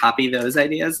Nintendo copy those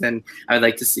ideas, and I would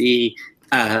like to see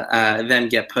them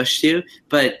get pushed to.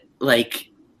 But like,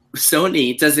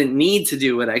 Sony doesn't need to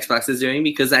do what Xbox is doing,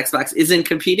 because Xbox isn't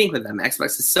competing with them.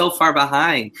 Xbox is so far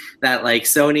behind that like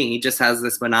Sony just has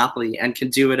this monopoly and can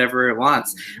do whatever it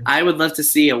wants. I would love to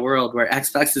see a world where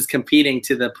Xbox is competing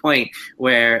to the point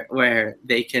where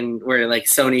like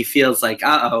Sony feels like,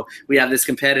 we have this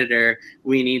competitor,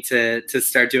 we need to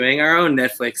start doing our own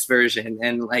Netflix version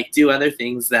and like do other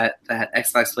things that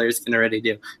Xbox players can already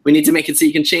do. We need to make it so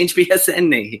you can change PSN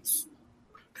names.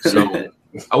 So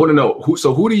I want to know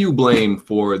who do you blame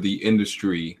for the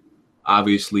industry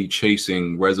obviously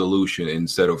chasing resolution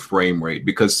instead of frame rate?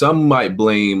 Because some might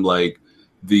blame like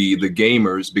the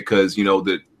gamers, because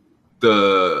the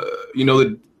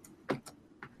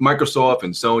Microsoft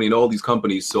and Sony and all these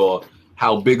companies saw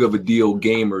how big of a deal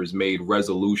gamers made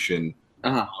resolution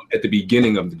at the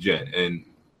beginning of the gen. And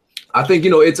I think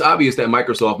it's obvious that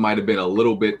Microsoft might have been a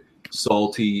little bit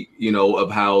salty of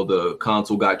how the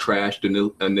console got trashed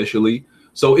initially.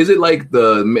 So is it like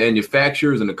the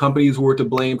manufacturers and the companies who were to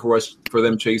blame for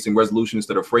them chasing resolution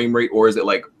instead of frame rate, or is it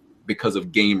like because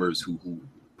of gamers who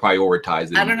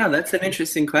prioritize it? I don't know. That's an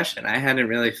interesting question. I hadn't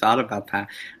really thought about that.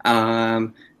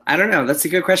 I don't know. That's a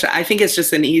good question. I think it's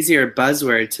just an easier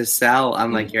buzzword to sell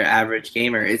on like your average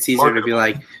gamer. It's easier to be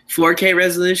like 4K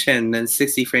resolution than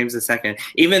 60 frames a second.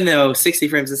 Even though 60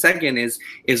 frames a second is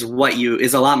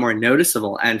a lot more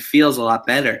noticeable and feels a lot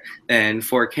better than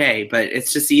 4K, but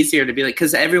it's just easier to be like,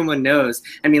 because everyone knows.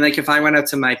 I mean, like if I went up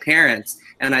to my parents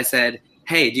and I said,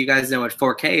 hey, do you guys know what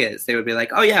 4K is? They would be like,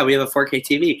 oh yeah, we have a 4K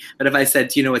TV. But if I said,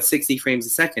 do you know what 60 frames a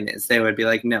second is? They would be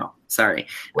like, no, sorry.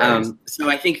 Right. So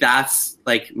I think that's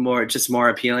like more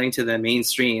appealing to the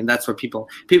mainstream. That's what people,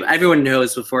 everyone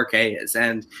knows what 4K is,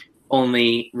 and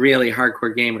only really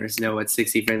hardcore gamers know what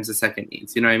 60 frames a second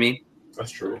means. You know what I mean? That's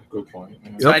true. Good point.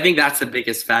 So I think that's the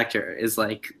biggest factor is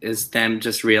them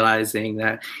just realizing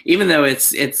that, even though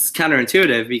it's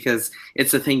counterintuitive because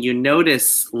it's a thing you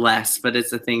notice less, but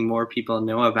it's a thing more people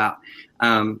know about.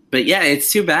 But yeah,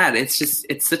 it's too bad.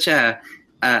 It's such a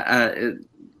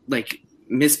like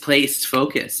misplaced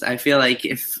focus. I feel like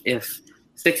if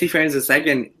 60 frames a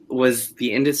second was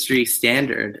the industry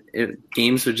standard,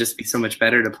 games would just be so much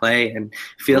better to play and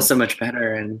feel so much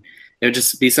better, and it would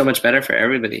just be so much better for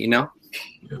everybody, you know?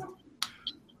 Yeah.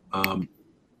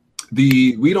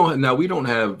 We don't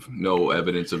have no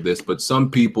evidence of this, but some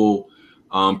people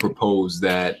propose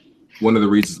that one of the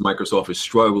reasons Microsoft is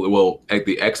struggling,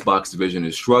 the Xbox division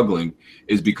is struggling,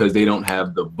 is because they don't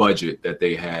have the budget that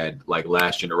they had like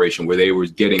last generation, where they were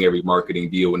getting every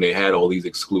marketing deal and they had all these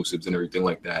exclusives and everything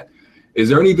like that. Is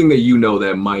there anything that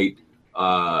that might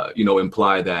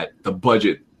imply that the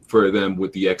budget for them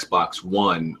with the Xbox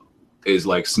One is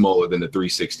like smaller than the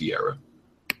 360 era?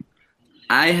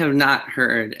 I have not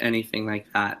heard anything like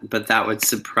that, but that would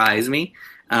surprise me.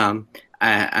 But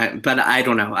I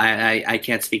don't know. I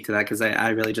can't speak to that because I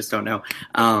really just don't know.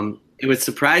 It would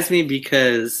surprise me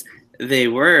because they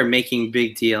were making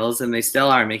big deals and they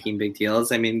still are making big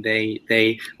deals. I mean,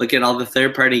 they look at all the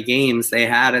third-party games they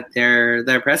had at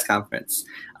their press conference.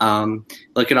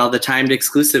 Look at all the timed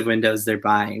exclusive windows they're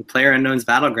buying. PlayerUnknown's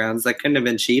Battlegrounds, that couldn't have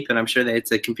been cheap, and I'm sure they had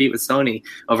to compete with Sony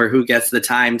over who gets the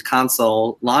timed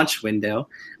console launch window.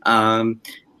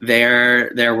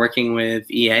 They're working with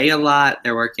EA a lot.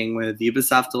 They're working with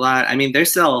Ubisoft a lot. I mean, they're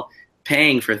still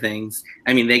paying for things.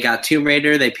 I mean, they got Tomb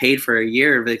Raider. They paid for a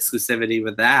year of exclusivity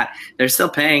with that. They're still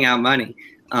paying out money.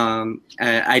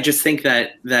 I just think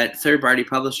that third-party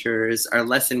publishers are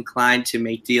less inclined to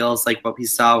make deals like what we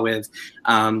saw with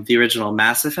the original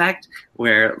Mass Effect,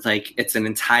 where like it's an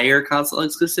entire console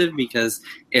exclusive because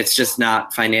it's just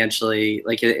not financially,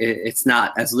 like it's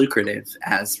not as lucrative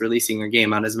as releasing your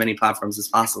game on as many platforms as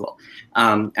possible.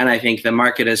 And I think the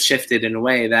market has shifted in a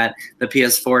way that the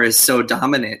PS4 is so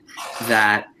dominant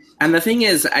that. And the thing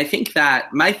is, I think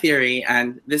that my theory,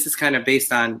 and this is kind of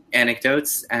based on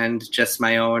anecdotes and just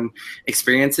my own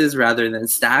experiences rather than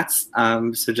stats,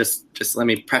 so just let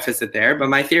me preface it there. But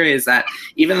my theory is that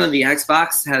even though the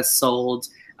Xbox has sold,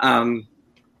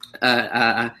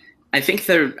 I think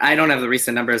I don't have the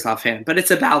recent numbers offhand, but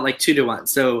it's about like 2-to-1.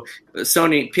 So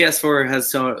Sony PS4 has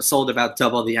sold about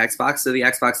double the Xbox. So the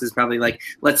Xbox is probably like,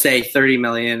 let's say 30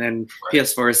 million and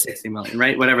PS4 is 60 million,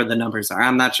 right? Whatever the numbers are.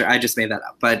 I'm not sure. I just made that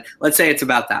up, but let's say it's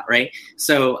about that, right?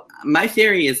 So my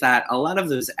theory is that a lot of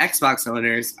those Xbox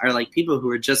owners are like people who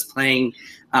are just playing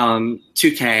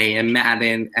 2K and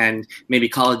Madden and maybe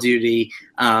Call of Duty,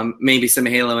 maybe some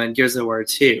Halo and Gears of War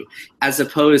 2, as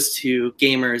opposed to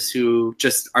gamers who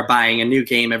just are buying a new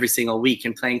game every single week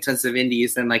and playing tons of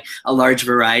indies and like a large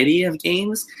variety of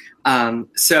games.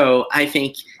 So I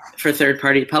think for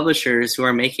third-party publishers who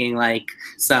are making like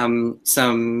some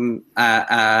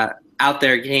out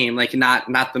there game, like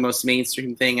not the most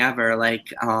mainstream thing ever,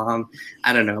 like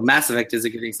I don't know, Mass Effect is a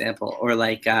good example, or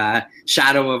like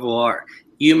Shadow of War.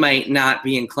 You might not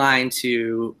be inclined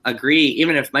to agree,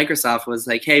 even if Microsoft was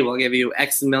like, hey, we'll give you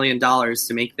X million dollars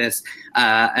to make this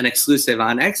an exclusive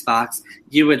on Xbox.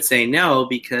 You would say no,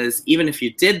 because even if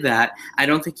you did that, I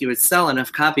don't think you would sell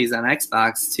enough copies on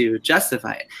Xbox to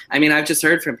justify it. I mean, I've just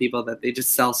heard from people that they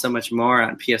just sell so much more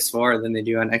on PS4 than they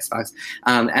do on Xbox.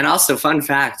 And also, fun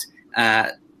fact,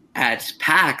 at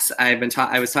PAX, I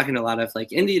was talking to a lot of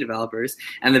like indie developers,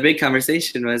 and the big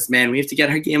conversation was, man, we have to get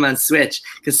our game on Switch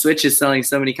because Switch is selling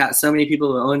so many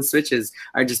people who own Switches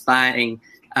are just buying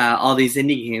all these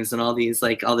indie games and all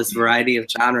this variety of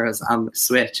genres on the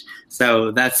Switch.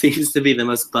 So that seems to be the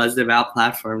most buzzed about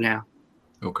platform now.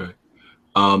 Okay.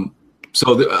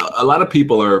 So a lot of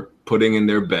people are putting in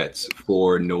their bets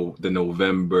for the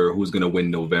November, who's going to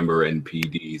win November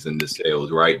NPDs and the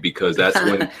sales, right? Because that's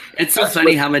when it's so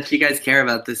funny how much you guys care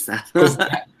about this stuff.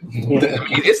 I mean,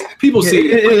 people see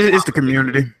it's the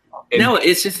community. No,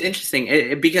 it's just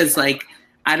interesting because like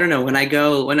I don't know, when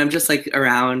I'm just like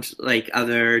around like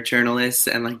other journalists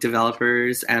and like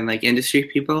developers and like industry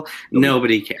people,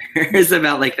 nobody cares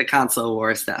about like the console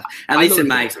war stuff. At least in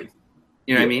my experience.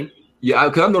 You know what I mean? Yeah,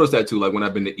 because I've noticed that too. Like when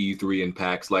I've been to E3 and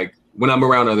PAX, like when I'm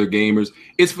around other gamers,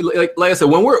 it's like I said,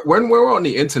 when we're on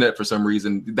the internet for some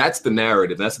reason, that's the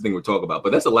narrative. That's the thing we're talking about.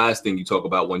 But that's the last thing you talk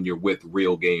about when you're with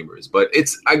real gamers. But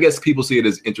I guess people see it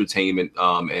as entertainment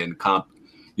and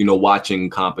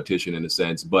watching competition in a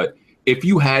sense. But if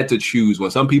you had to choose one,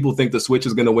 some people think the Switch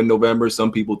is going to win November.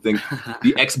 Some people think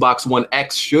the Xbox One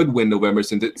X should win November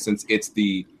since it's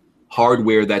the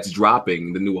hardware that's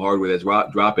dropping, the new hardware that's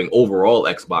dropping. Overall,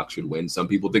 Xbox should win. Some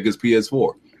people think it's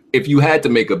PS4. If you had to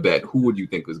make a bet, who would you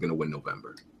think was going to win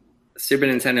November? Super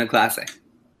Nintendo Classic.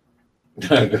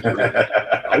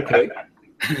 Okay.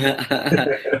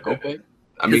 Okay.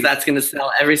 I mean, that's going to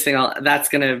sell that's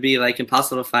going to be like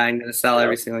impossible to find, going to sell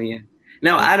every single year.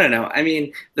 No, I don't know. I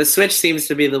mean, the Switch seems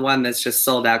to be the one that's just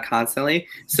sold out constantly.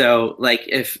 So, like,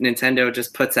 if Nintendo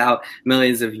just puts out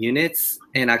millions of units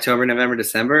in October, November,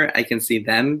 December, I can see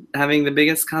them having the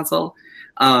biggest console.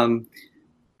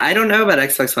 I don't know about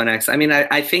Xbox One X. I mean,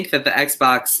 I think that the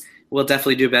Xbox will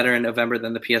definitely do better in November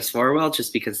than the PS4 will,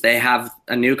 just because they have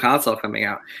a new console coming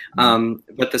out.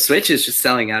 But the Switch is just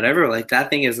selling out everywhere. Like, that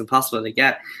thing is impossible to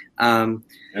get. And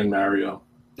Mario.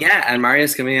 Yeah, and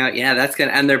Mario's coming out. Yeah,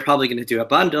 and they're probably gonna do a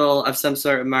bundle of some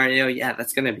sort of Mario. Yeah,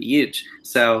 that's gonna be huge.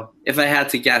 So if I had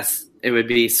to guess, it would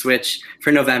be Switch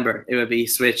for November. It would be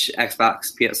Switch,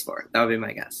 Xbox, PS4. That would be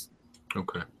my guess.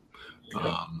 Okay.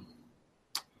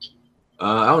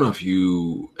 I don't know if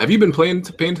have you been paying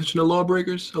attention to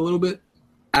Lawbreakers a little bit?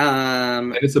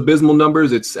 And it's abysmal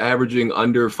numbers. It's averaging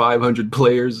under 500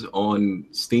 players on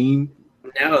Steam.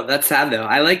 No, that's sad though.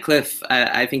 I like Cliff.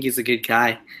 I think he's a good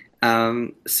guy.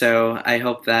 So I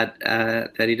hope that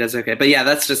he does okay. But yeah,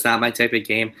 that's just not my type of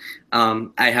game.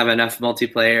 I have enough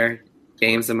multiplayer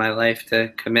games in my life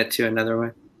to commit to another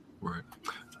one.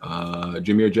 Right.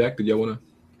 Jimmy or Jack, did y'all want to?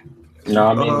 No,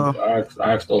 I mean,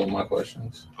 I asked all of my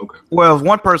questions. Okay. Well,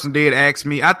 one person did ask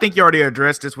me. I think you already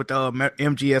addressed this with the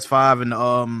MGS5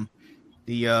 and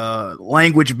the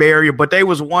language barrier, but they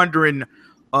was wondering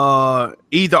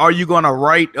either are you going to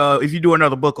write, if you do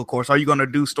another book, of course, are you going to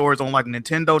do stories on like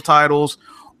Nintendo titles,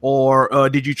 or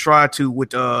did you try to with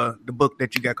the book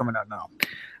that you got coming out now?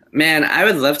 Man, I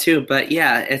would love to, but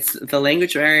yeah, it's the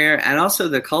language barrier and also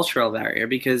the cultural barrier,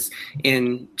 because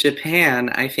in Japan,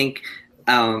 I think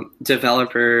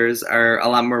developers are a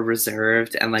lot more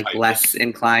reserved and like less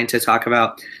inclined to talk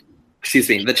about,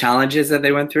 the challenges that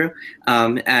they went through.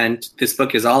 And this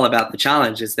book is all about the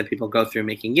challenges that people go through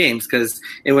making games, because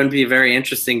it wouldn't be a very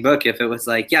interesting book if it was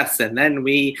like, yes, and then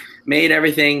we made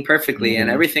everything perfectly and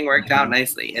everything worked out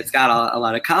nicely. It's got a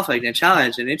lot of conflict and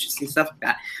challenge and interesting stuff like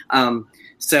that.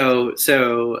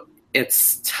 So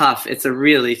it's tough. It's a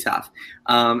really tough.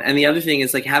 And the other thing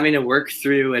is like having to work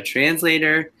through a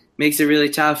translator makes it really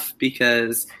tough,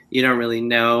 because you don't really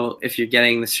know if you're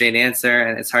getting the straight answer,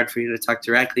 and it's hard for you to talk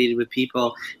directly with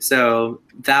people. So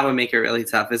that would make it really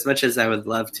tough, as much as I would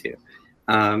love to.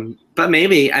 But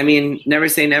maybe, I mean, never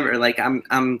say never. Like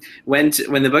when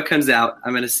the book comes out,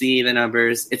 I'm going to see the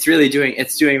numbers. It's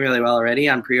doing really well already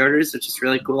on pre-orders, which is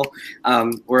really cool.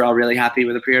 We're all really happy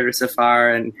with the pre-order so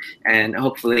far, and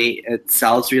hopefully it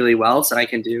sells really well, so I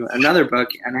can do another book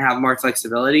and have more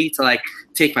flexibility to like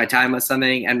take my time with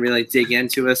something and really dig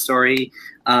into a story,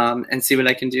 and see what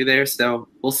I can do there. So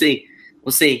we'll see.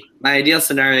 My ideal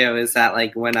scenario is that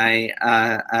like when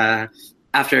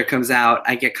after it comes out,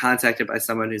 I get contacted by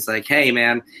someone who's like, hey,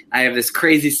 man, I have this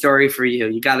crazy story for you.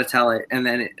 You got to tell it. And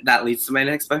then that leads to my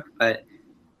next book, but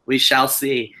we shall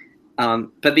see.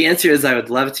 But the answer is I would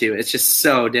love to. It's just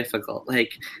so difficult.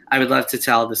 Like, I would love to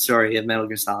tell the story of Metal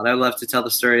Gear Solid. I would love to tell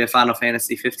the story of Final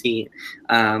Fantasy 15,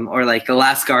 or like The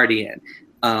Last Guardian,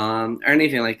 or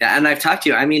anything like that. And I've talked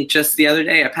to, I mean, just the other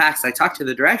day at PAX, I talked to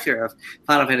the director of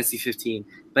Final Fantasy 15.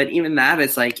 But even that,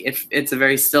 it's like, if it's a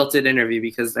very stilted interview,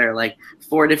 because there are like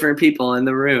 4 different people in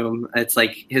the room. It's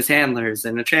like his handlers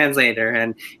and a translator,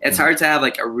 and it's hard to have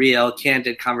like a real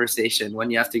candid conversation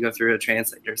when you have to go through a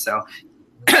translator. So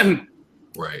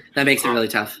right, that makes it really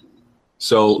tough.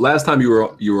 So last time you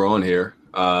were on here,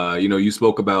 you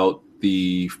spoke about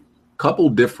the couple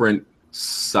different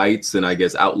sites and I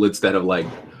guess outlets that have like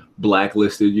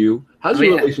blacklisted you. How's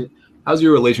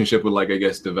your relationship with like, I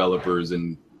guess, developers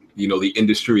and the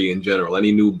industry in general?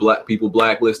 Any new black people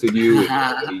blacklisted you?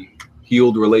 Any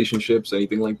healed relationships,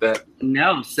 anything like that?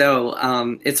 No.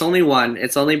 So it's only one.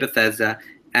 It's only Bethesda,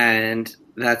 and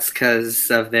that's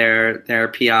because of their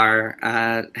PR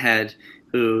head,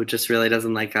 who just really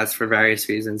doesn't like us for various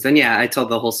reasons. And yeah, I told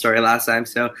the whole story last time,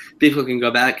 so people can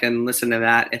go back and listen to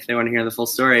that if they want to hear the full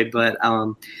story. But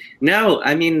no,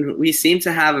 I mean, we seem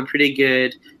to have a pretty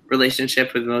good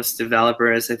relationship with most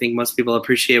developers. I think most people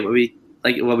appreciate what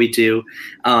we do.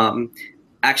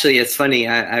 Actually, it's funny.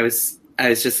 I was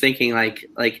just thinking like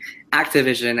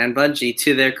Activision and Bungie,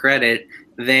 to their credit,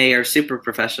 they are super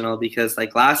professional because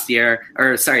like last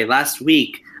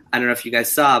week, I don't know if you guys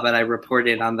saw, but I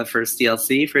reported on the first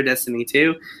DLC for Destiny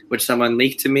 2, which someone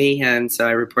leaked to me, and so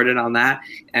I reported on that.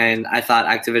 And I thought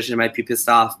Activision might be pissed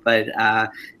off, but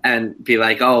and be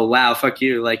like, "Oh wow, fuck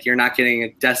you! Like you're not getting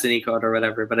a Destiny code or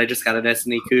whatever." But I just got a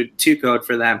Destiny 2 code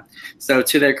for them. So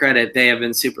to their credit, they have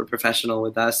been super professional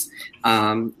with us.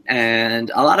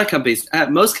 And a lot of companies,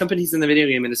 most companies in the video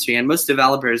game industry, and most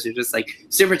developers are just like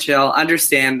super chill,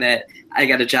 understand that I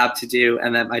got a job to do,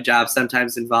 and that my job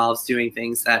sometimes involves doing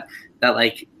things that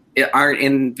like aren't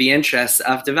in the interests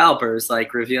of developers,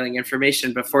 like revealing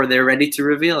information before they're ready to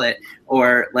reveal it,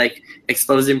 or like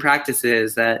exposing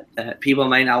practices that people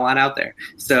might not want out there.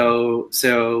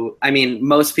 So I mean,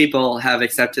 most people have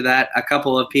accepted that. A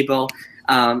couple of people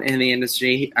in the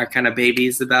industry are kind of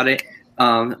babies about it,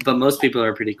 but most people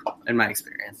are pretty cool, in my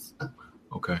experience.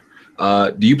 Okay.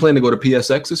 Do you plan to go to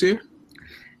PSX this year?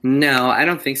 No, I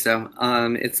don't think so.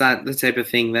 It's not the type of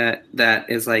thing that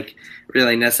is like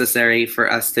really necessary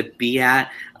for us to be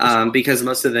at, because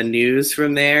most of the news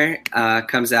from there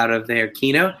comes out of their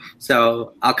keynote.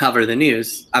 So I'll cover the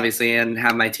news, obviously, and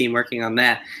have my team working on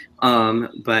that.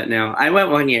 But no, I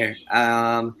went one year.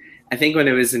 I think when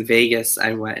it was in Vegas,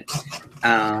 I went,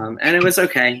 and it was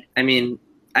okay. I mean,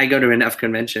 I go to enough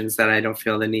conventions that I don't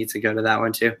feel the need to go to that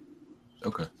one too.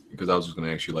 Okay. Because I was just going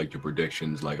to ask you, like, your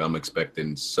predictions. Like, I'm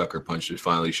expecting Sucker Punch to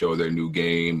finally show their new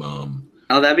game.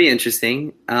 Oh, that'd be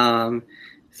interesting.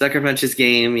 Sucker Punch's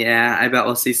game, yeah. I bet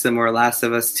we'll see some more Last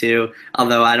of Us 2.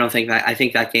 Although I don't think that – I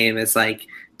think that game is, like,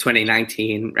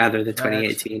 2019 rather than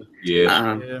 2018.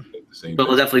 Yeah. But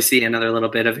we'll definitely see another little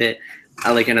bit of it,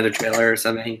 like another trailer or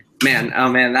something. Man,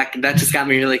 that just got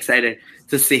me really excited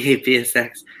to see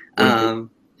PSX. And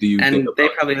they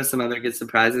probably have some other good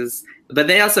surprises. But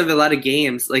they also have a lot of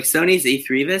games. Like Sony's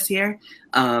E3 this year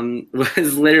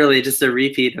was literally just a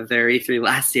repeat of their E3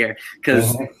 last year,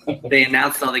 because they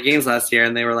announced all the games last year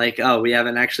and they were like, oh, we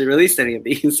haven't actually released any of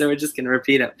these, so we're just going to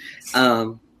repeat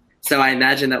them. So I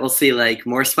imagine that we'll see like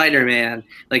more Spider-Man.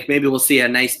 Like maybe we'll see a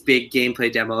nice big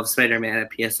gameplay demo of Spider-Man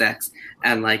at PSX,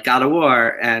 and like God of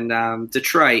War and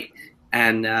Detroit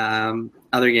and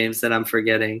other games that I'm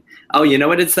forgetting. Oh, you know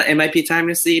what? It might be time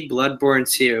to see Bloodborne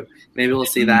 2. Maybe we'll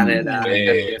see that at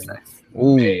PSX.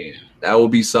 Ooh, man, that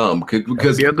would be some,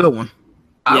 because be a good one.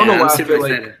 I don't know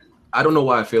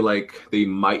why I feel like they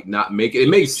might not make it. It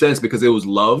makes sense because it was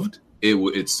loved.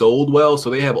 It sold well, so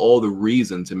they have all the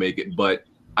reason to make it. But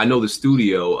I know the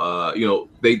studio,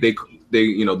 they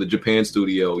the Japan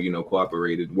studio,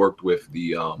 cooperated, worked with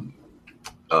the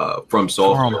From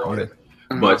Software on it.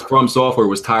 But From Software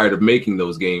was tired of making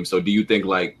those games. So do you think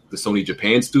like the Sony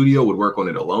Japan studio would work on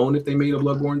it alone if they made a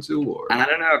Bloodborne 2? Or I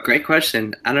don't know. Great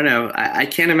question. I don't know. I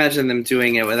can't imagine them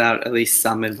doing it without at least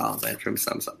some involvement from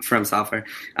Software.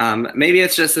 Maybe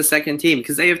it's just a second team,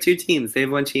 because they have two teams. They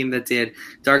have one team that did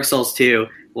Dark Souls 2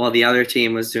 while the other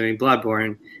team was doing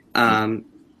Bloodborne.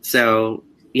 So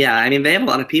yeah, I mean, they have a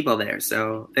lot of people there,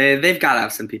 so they've got to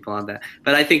have some people on that.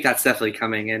 But I think that's definitely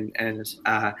coming, and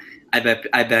I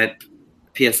bet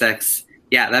PSX,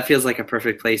 yeah, that feels like a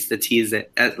perfect place to tease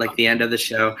it at like the end of the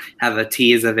show. Have a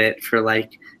tease of it for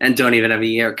like, and don't even have a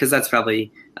year, because that's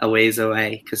probably a ways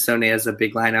away, because Sony has a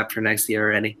big lineup for next year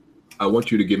already. I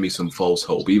want you to give me some false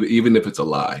hope, even if it's a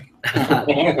lie.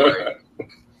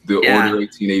 The Order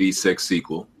 1886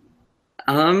 sequel.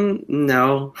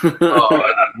 No.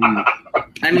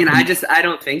 I mean, I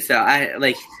don't think so.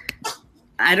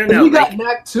 I don't know. We got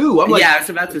Knack 2. I was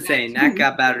about to say Knack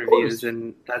got bad reviews,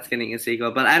 and that's getting a sequel.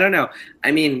 But I don't know.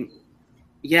 I mean,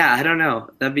 yeah, I don't know.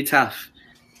 That'd be tough.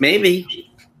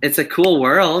 Maybe it's a cool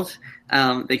world.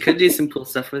 They could do some cool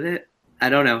stuff with it. I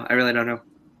don't know. I really don't know.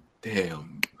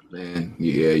 Damn, man.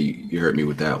 Yeah, you hurt me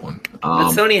with that one.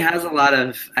 But Sony has a lot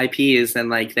of IPs, and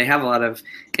like they have a lot of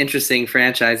interesting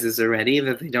franchises already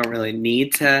that they don't really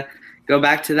need to go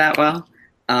back to that well.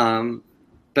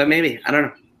 But maybe, I don't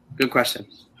know. Good question.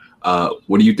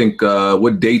 What do you think?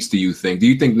 What dates do you think? Do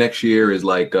you think next year is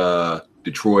like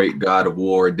Detroit, God of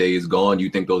War, Days Gone? You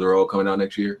think those are all coming out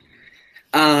next year?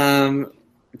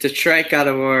 Detroit, God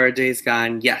of War, Days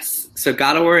Gone, yes. So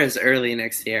God of War is early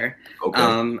next year.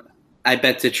 Okay. I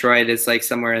bet Detroit is like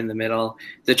somewhere in the middle.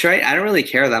 Detroit, I don't really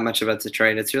care that much about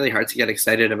Detroit. It's really hard to get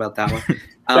excited about that one.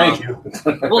 Thank you.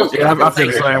 Well, Yeah, I feel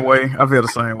the same way. I feel the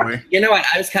same way. You know what?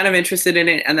 I was kind of interested in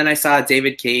it, and then I saw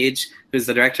David Cage, who's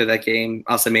the director of that game,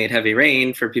 also made Heavy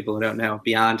Rain, for people who don't know,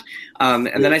 Beyond. And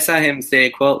then I saw him say a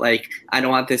quote like, "I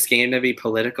don't want this game to be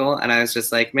political," and I was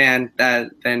just like, man,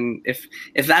 then if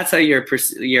that's how you're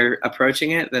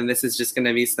approaching it, then this is just going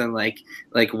to be some like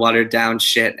watered down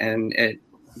shit, and it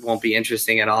won't be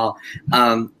interesting at all.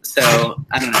 So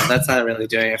I don't know. That's not really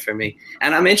doing it for me.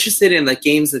 And I'm interested in like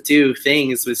games that do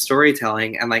things with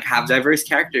storytelling and like have diverse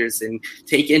characters and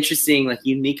take interesting like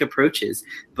unique approaches.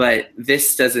 But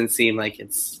this doesn't seem like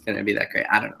it's gonna be that great.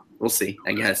 I don't know. We'll see,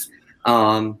 I guess.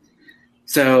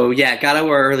 So yeah, God of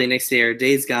War early next year.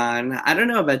 Days Gone. I don't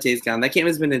know about Days Gone. That game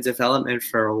has been in development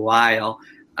for a while.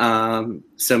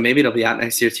 So maybe it'll be out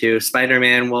next year too.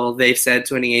 Spider-Man, well, they've said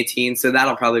 2018, so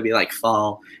that'll probably be like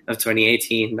fall of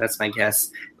 2018. That's my guess,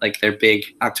 like their big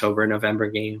October, November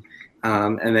game.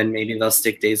 And then maybe they'll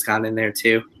stick Days Gone in there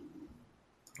too.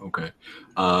 Okay.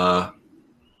 I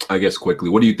guess quickly,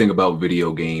 what do you think about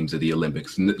video games at the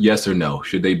Olympics? Yes or no?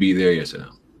 Should they be there? Yes or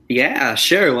no? Yeah,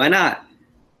 sure. Why not?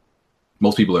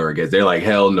 Most people are against. They're like,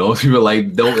 hell no. People are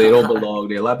like, they don't belong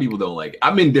there. A lot of people don't like it.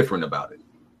 I'm indifferent about it.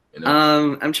 You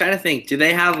know? I'm trying to think. Do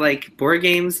they have like board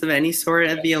games of any sort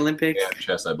at the Olympics? They have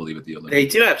chess, I believe, at the Olympics. They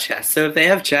do have chess. So if they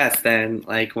have chess, then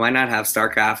like why not have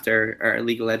StarCraft or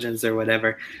League of Legends or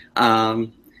whatever? Why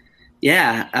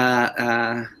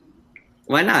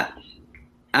not?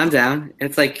 I'm down.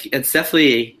 It's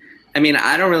definitely. I mean,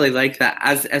 I don't really like that.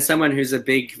 As someone who's a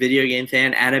big video game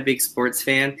fan and a big sports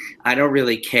fan, I don't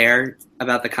really care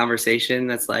about the conversation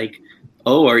that's like,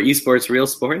 oh, are esports real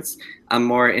sports? I'm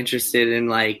more interested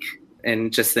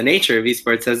in just the nature of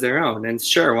esports as their own. And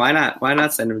sure, why not? Why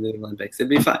not send them to the Olympics? It'd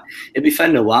be fun. It'd be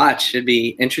fun to watch. It'd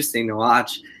be interesting to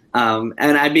watch. And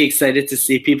I'd be excited to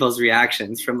see people's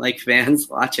reactions from like fans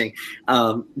watching,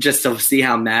 just to see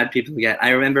how mad people get. I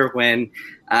remember when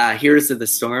Heroes of the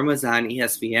Storm was on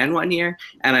ESPN one year,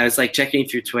 and I was like checking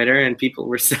through Twitter, and people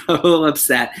were so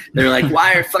upset. They're like,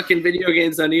 "Why are fucking video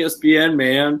games on ESPN,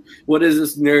 man? What is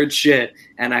this nerd shit?"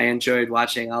 And I enjoyed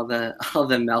watching all the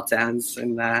meltdowns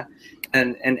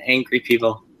and angry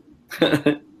people.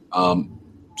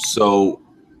 So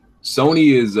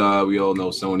Sony is, we all know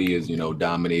Sony is,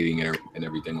 dominating and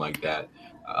everything like that.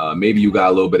 Maybe you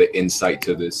got a little bit of insight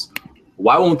to this.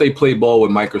 Why won't they play ball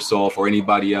with Microsoft or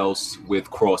anybody else with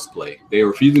crossplay? They're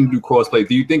refusing to do crossplay.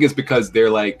 Do you think it's because they're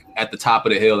like at the top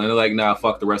of the hill and they're like, nah,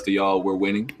 fuck the rest of y'all, we're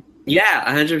winning?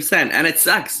 Yeah, 100%. And it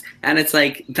sucks. And it's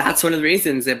like, that's one of the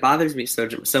reasons it bothers me so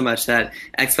much that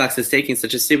Xbox is taking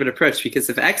such a stupid approach. Because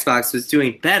if Xbox was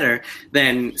doing better,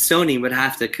 then Sony would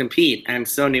have to compete. And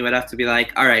Sony would have to be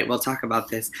like, all right, we'll talk about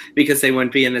this. Because they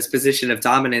wouldn't be in this position of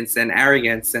dominance and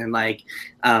arrogance. And like,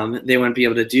 they wouldn't be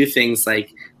able to do things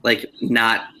like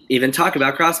not even talk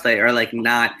about crossplay or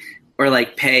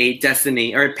like pay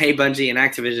Destiny or pay Bungie and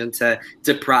Activision to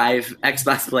deprive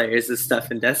Xbox players of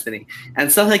stuff in Destiny.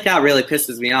 And stuff like that really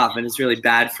pisses me off, and it's really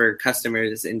bad for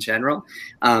customers in general.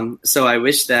 So I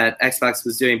wish that Xbox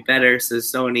was doing better so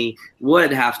Sony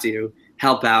would have to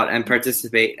help out and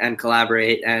participate and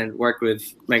collaborate and work with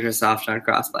Microsoft on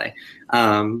crossplay.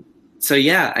 So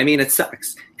yeah, I mean, it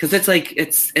sucks because it's like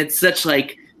it's such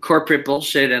like corporate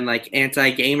bullshit and like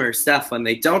anti-gamer stuff when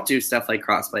they don't do stuff like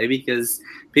crossplay, because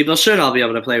people should all be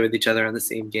able to play with each other on the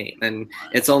same game, and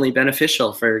it's only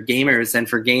beneficial for gamers and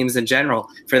for games in general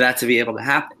for that to be able to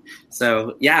happen.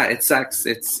 So yeah, it sucks.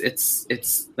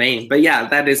 It's lame, but yeah,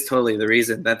 that is totally the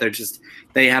reason that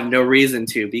they have no reason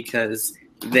to, because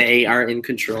they are in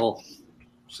control.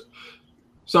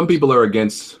 Some people are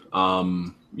against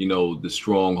the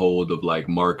stronghold of like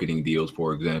marketing deals.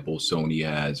 For example, Sony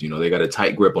has, they got a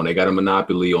tight grip on, they got a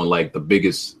monopoly on like the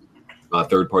biggest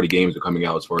third-party games are coming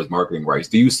out as far as marketing rights.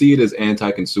 Do you see it as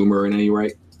anti-consumer in any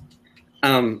right?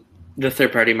 The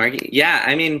third-party marketing, yeah.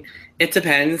 I mean, it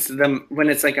depends. When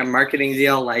it's like a marketing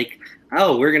deal, like,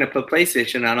 oh, we're gonna put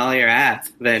PlayStation on all your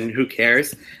ads, then who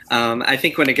cares? I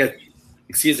think when it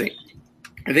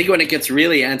gets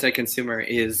really anti-consumer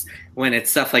is when it's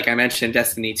stuff like I mentioned,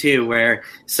 Destiny 2, where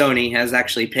Sony has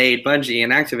actually paid Bungie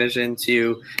and Activision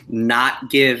to not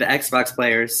give Xbox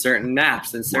players certain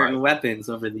maps and certain weapons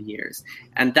over the years.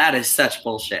 And that is such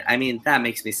bullshit. I mean, that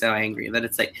makes me so angry that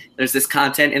it's like there's this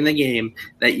content in the game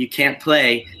that you can't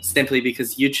play simply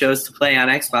because you chose to play on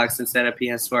Xbox instead of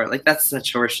PS4. Like, that's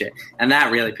such horseshit. And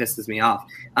that really pisses me off.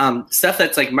 Stuff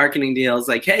that's like marketing deals,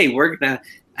 like, hey, we're going to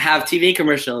have TV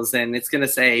commercials and it's going to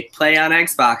say play on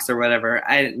Xbox or whatever.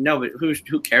 I know, but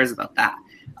who cares about that?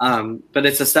 But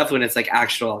it's the stuff when it's like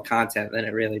actual content that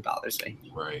it really bothers me.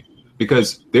 Right.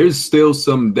 Because there's still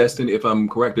some Destiny, if I'm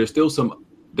correct, there's still some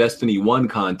Destiny 1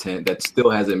 content that still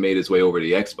hasn't made its way over to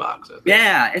the Xbox.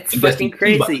 Yeah, it's fucking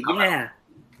crazy. Yeah.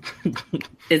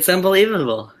 It's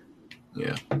unbelievable.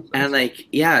 Yeah. And like,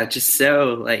 yeah, just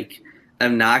so like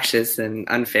obnoxious and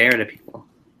unfair to people.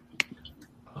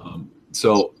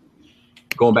 So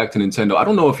going back to Nintendo, I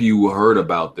don't know if you heard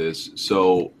about this.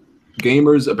 So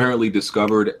gamers apparently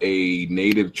discovered a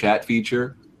native chat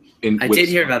feature. I did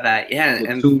hear about that. Yeah,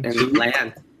 and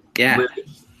LAN. Yeah.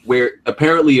 Where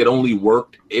apparently it only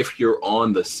worked if you're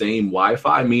on the same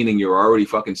Wi-Fi, meaning you're already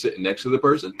fucking sitting next to the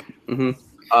person. Mm-hmm.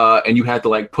 And you had to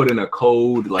like put in a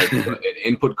code, like an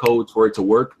input code for it to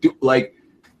work. Like,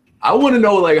 I want to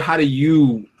know, like, how do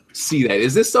you see that?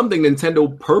 Is this something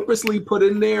Nintendo purposely put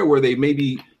in there where they may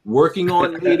be working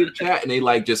on native chat and they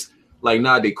like just like,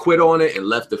 nah, they quit on it and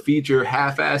left the feature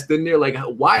half-assed in there? Like,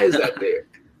 why is that there?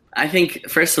 I think,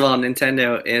 first of all,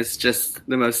 Nintendo is just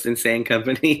the most insane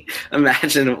company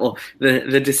imaginable.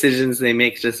 The decisions they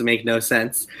make just make no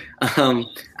sense.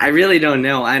 I really don't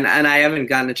know, and I haven't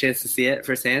gotten a chance to see it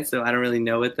firsthand, so I don't really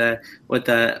know what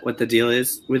the deal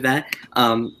is with that.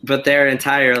 But their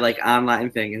entire like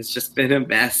online thing has just been a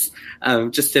mess.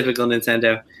 Just typical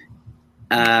Nintendo.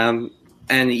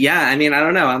 And yeah, I mean, I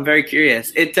don't know. I'm very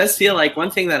curious. It does feel like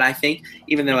one thing that I think,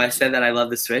 even though I said that I love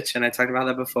the Switch, and I talked about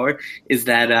that before, is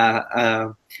that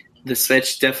the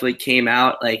Switch definitely came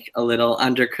out like a little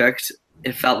undercooked.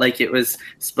 It felt like it was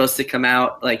supposed to come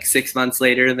out like 6 months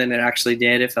later than it actually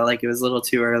did. It felt like it was a little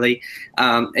too early.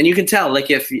 And you can tell, like,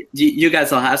 if you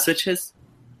guys all have Switches?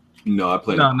 No, I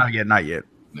played. No, not yet.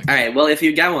 All right. Well, if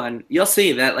you get one, you'll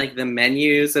see that like the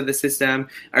menus of the system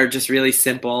are just really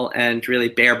simple and really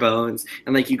bare bones.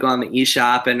 And like you go on the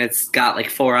eShop and it's got like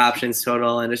 4 options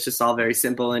total, and it's just all very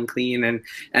simple and clean.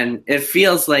 And it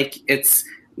feels like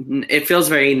it feels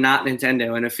very not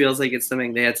Nintendo, and it feels like it's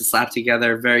something they had to slap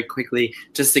together very quickly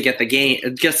just to get the game,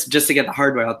 just to get the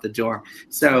hardware out the door.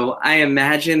 So I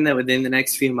imagine that within the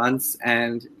next few months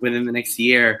and within the next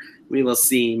year, we will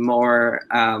see more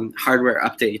hardware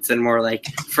updates and more like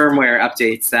firmware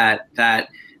updates that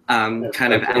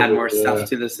kind of add more stuff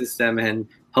to the system, and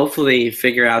hopefully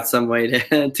figure out some way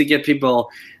to get people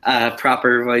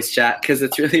proper voice chat, because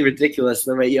it's really ridiculous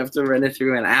the way you have to run it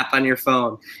through an app on your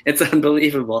phone. It's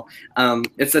unbelievable.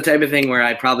 It's the type of thing where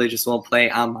I probably just won't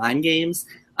play online games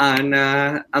on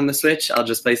the Switch. I'll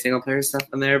just play single player stuff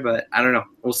on there, but I don't know.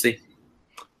 We'll see.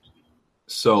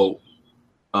 So,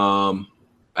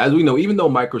 as we know, even though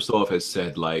Microsoft has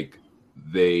said like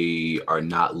they are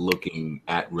not looking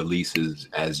at releases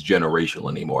as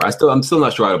generational anymore, I'm still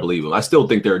not sure how to believe them. I still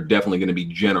think there are definitely going to be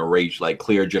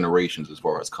clear generations as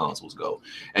far as consoles go,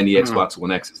 and the Xbox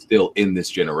One X is still in this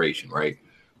generation, right?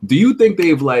 Do you think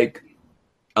they've like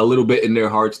a little bit in their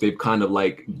hearts they've kind of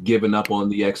like given up on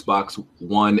the Xbox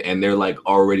One and they're like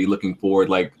already looking forward,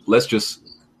 like let's just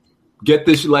get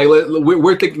this, like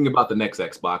we're thinking about the next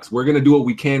Xbox. We're gonna do what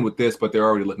we can with this, but they're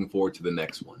already looking forward to the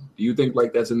next one. Do you think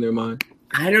like that's in their mind?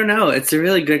 I don't know. It's a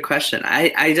really good question. I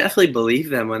definitely believe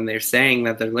them when they're saying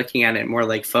that they're looking at it more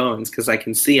like phones, because I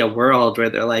can see a world where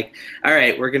they're like, all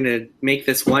right, we're going to make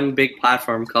this one big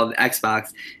platform called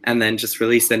Xbox and then just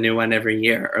release a new one every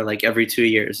year or like every 2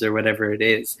 years or whatever it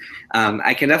is.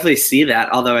 I can definitely see that,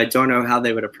 although I don't know how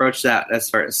they would approach that as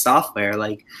far as software.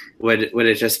 Like, would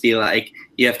it just be like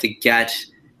you have to get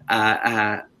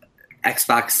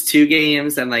Xbox 2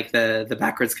 games and like the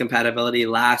backwards compatibility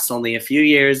lasts only a few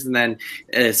years, and then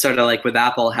sort of like with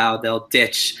Apple, how they'll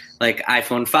ditch like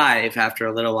iPhone 5 after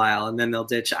a little while, and then they'll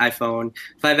ditch iPhone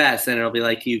 5S, and it'll be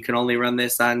like you can only run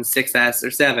this on 6S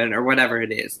or 7 or whatever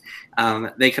it is.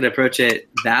 They could approach it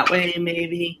that way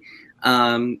maybe.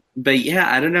 But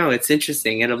yeah, I don't know. It's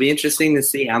interesting. It'll be interesting to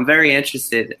see. I'm very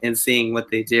interested in seeing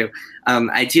what they do.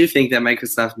 I do think that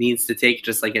Microsoft needs to take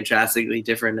just like a drastically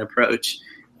different approach.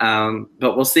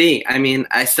 But we'll see. I mean,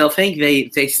 I still think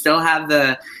they still have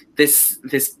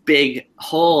this big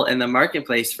hole in the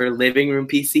marketplace for living room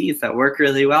PCs that work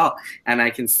really well. And I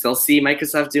can still see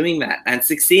Microsoft doing that and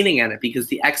succeeding at it because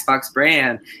the Xbox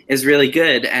brand is really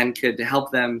good and could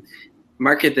help them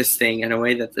market this thing in a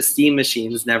way that the Steam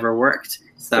machines never worked.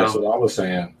 So that's what I was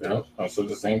saying. Yeah, I said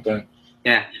the same thing.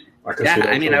 Yeah.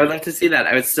 I mean, I would love to see that.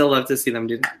 I would still love to see them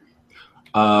do that.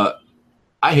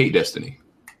 I hate Destiny.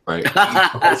 Right.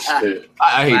 I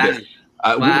hate Destiny.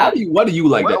 Why do you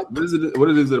like that? What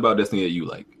is it about Destiny that you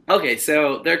like? Okay,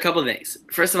 so there are a couple of things.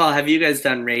 First of all, have you guys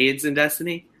done raids in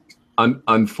Destiny?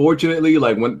 Unfortunately,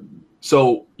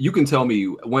 so you can tell me,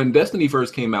 when Destiny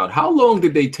first came out, how long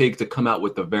did they take to come out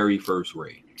with the very first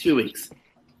raid? 2 weeks.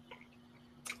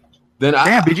 Then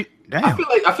Damn.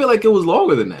 I feel like it was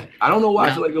longer than that. I don't know why.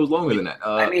 I feel like it was longer than that.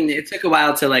 I mean, it took a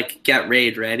while to like get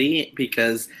raid ready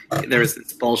because there was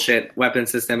this bullshit weapon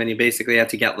system, and you basically had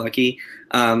to get lucky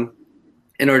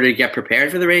in order to get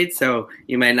prepared for the raid. So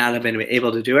you might not have been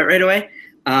able to do it right away.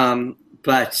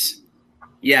 But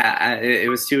yeah, it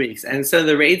was 2 weeks, and so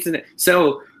the raids.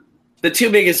 So the two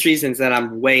biggest reasons that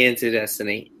I'm way into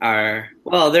Destiny are,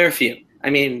 well, there are a few. I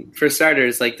mean, for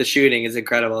starters, like the shooting is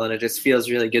incredible and it just feels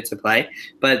really good to play.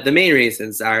 But the main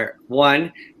reasons are,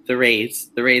 one, the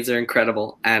raids. The raids are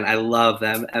incredible and I love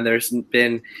them. And there's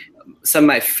been some of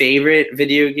my favorite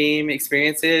video game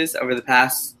experiences over the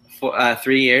past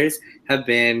 3 years have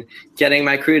been getting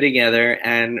my crew together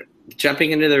and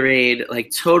jumping into the raid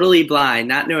like totally blind,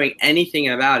 not knowing anything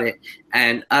about it,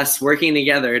 and us working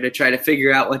together to try to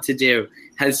figure out what to do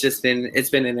has just been, it's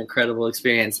been an incredible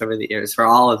experience over the years for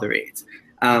all of the raids.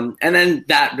 And then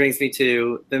that brings me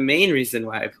to the main reason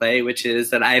why I play, which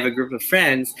is that I have a group of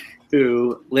friends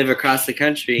who live across the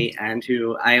country and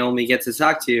who I only get to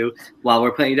talk to while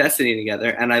we're playing Destiny together.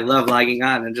 And I love logging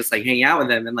on and just like hanging out with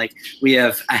them. And like we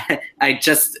have, I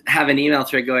just have an email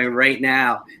thread going right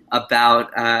now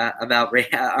about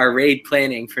our raid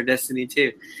planning for Destiny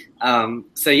 2.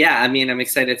 So yeah, I mean, I'm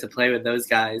excited to play with those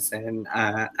guys, and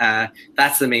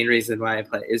that's the main reason why I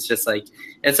play. It's just like,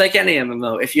 it's like any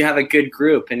MMO. If you have a good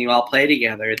group and you all play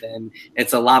together, then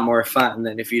it's a lot more fun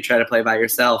than if you try to play by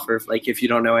yourself, or if you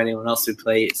don't know anyone else who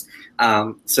plays.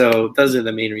 So those are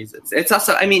the main reasons. It's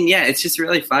also, I mean, yeah, it's just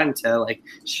really fun to like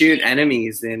shoot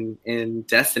enemies in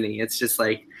Destiny. It's just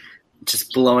like,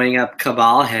 just blowing up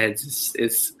Cabal heads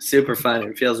is super fun.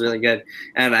 It feels really good.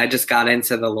 And I just got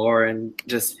into the lore and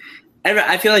just,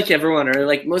 I feel like everyone, or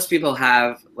like most people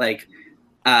have like,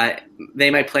 they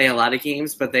might play a lot of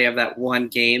games, but they have that one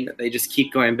game that they just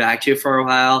keep going back to for a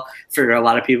while. For a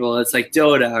lot of people, it's like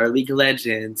Dota or League of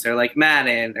Legends or like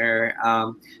Madden,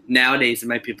 or nowadays it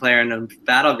might be PlayerUnknown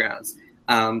Battlegrounds.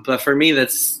 But for me,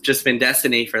 that's just been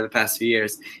Destiny for the past few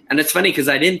years. And it's funny because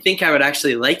I didn't think I would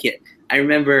actually like it. I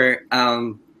remember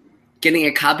getting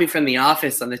a copy from the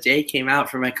office on the day it came out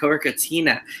from my coworker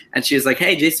Tina, and she was like,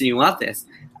 "Hey, Jason, you want this?"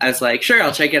 I was like, "Sure,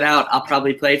 I'll check it out. I'll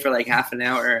probably play for like half an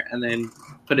hour and then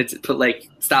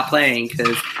stop playing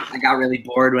because I got really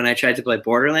bored when I tried to play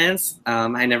Borderlands.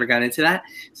 I never got into that,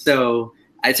 so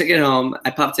I took it home, I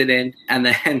popped it in, and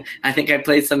then I think I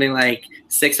played something like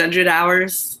 600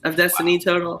 hours of Destiny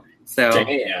total. So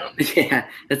damn. Yeah,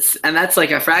 that's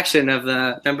like a fraction of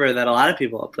the number that a lot of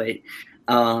people have played.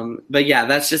 But yeah,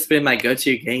 that's just been my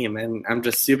go-to game, and I'm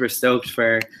just super stoked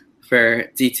for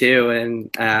D2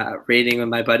 and raiding with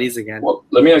my buddies again. Well,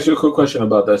 let me ask you a quick question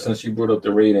about that since you brought up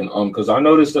the raiding. Because I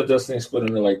noticed that Destiny split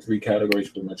into like 3 categories.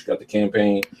 Pretty much, you got the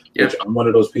campaign, which I'm one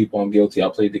of those people. I'm guilty. I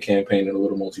played the campaign and a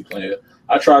little multiplayer.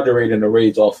 I tried the raid, and the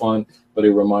raid's all fun, but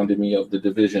it reminded me of the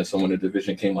Division. So when the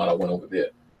Division came out, I went over there.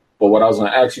 But what I was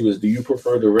going to ask you is, do you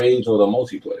prefer the raids or the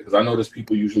multiplayer? Because I notice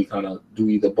people usually kind of do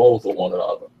either both or one or the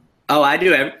other. Oh, I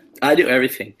do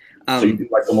everything. So you do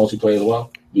like the multiplayer as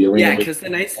well? Yeah, because the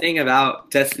nice thing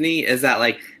about Destiny is that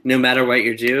like no matter what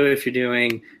you do, if you're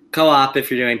doing co-op,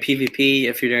 if you're doing PvP,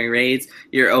 if you're doing raids,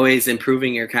 you're always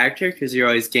improving your character because you're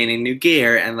always gaining new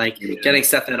gear and like getting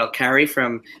stuff that'll carry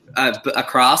from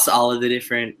across all of the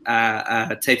different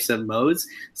types of modes.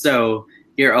 So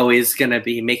you're always going to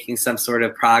be making some sort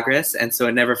of progress, and so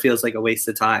it never feels like a waste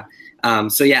of time.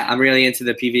 So yeah, I'm really into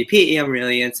the PvP. I'm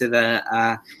really into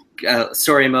the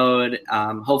story mode.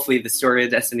 Hopefully the story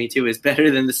of Destiny 2 is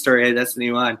better than the story of Destiny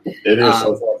 1. It is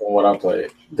so far from what I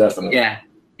played, definitely.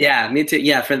 Yeah, me too.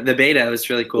 Yeah, for the beta, it was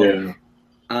really cool.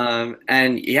 Yeah.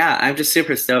 And yeah, I'm just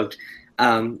super stoked.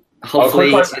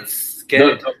 Hopefully it's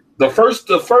good. The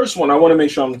first one, I want to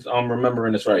make sure I'm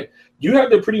remembering this right. You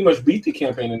had to pretty much beat the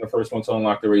campaign in the first one to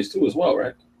unlock the raids too as well,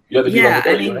 right? You had to yeah,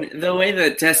 I mean, right? The way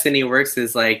that Destiny works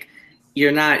is like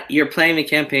you're playing the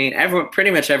campaign. Pretty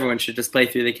much everyone should just play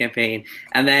through the campaign,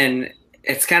 and then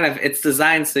it's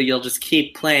designed so you'll just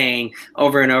keep playing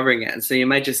over and over again. So you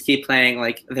might just keep playing,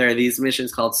 like there are these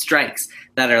missions called strikes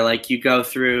that are like you go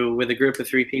through with a group of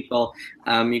 3 people.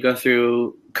 You go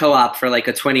through co-op for like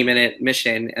a 20-minute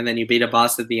mission, and then you beat a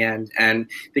boss at the end. And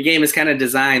the game is kind of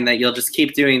designed that you'll just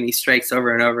keep doing these strikes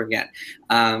over and over again.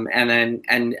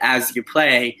 And as you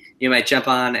play, you might jump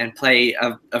on and play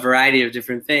a variety of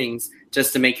different things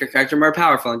just to make your character more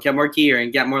powerful and get more gear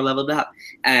and get more leveled up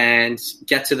and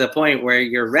get to the point where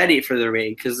you're ready for the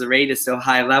raid, because the raid is so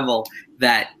high level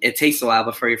that it takes a while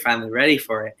before you're finally ready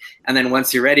for it. And then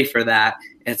once you're ready for that,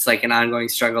 it's like an ongoing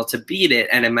struggle to beat it.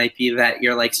 And it might be that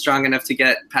you're like strong enough to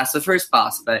get past the first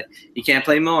boss, but you can't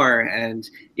play more. And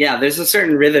yeah, there's a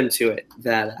certain rhythm to it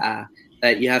that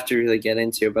that you have to really get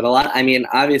into. But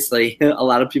obviously a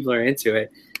lot of people are into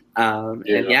it. And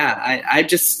I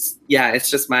just, it's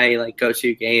just my like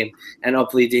go-to game, and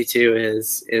hopefully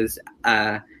D2 is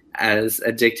as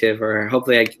addictive, or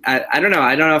hopefully I don't know.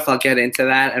 I don't know if I'll get into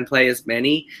that and play as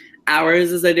many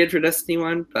hours as I did for Destiny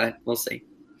 1, but we'll see.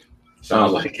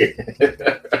 Sounds like it.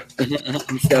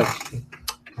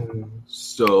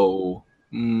 So,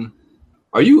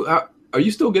 are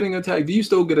you still getting attacked? Do you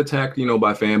still get attacked,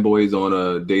 by fanboys on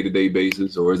a day-to-day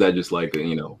basis, or is that just like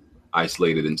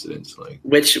isolated incidents? Like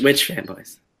which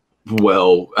fanboys?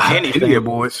 Well, any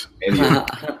fanboys.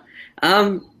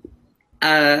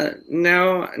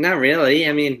 No, not really.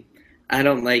 I mean, I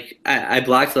don't like. I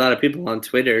blocked a lot of people on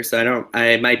Twitter, so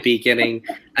I might be getting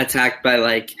attacked by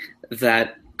like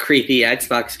that creepy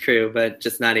Xbox crew, but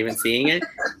just not even seeing it.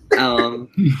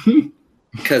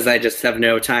 Because I just have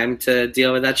no time to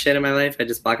deal with that shit in my life. I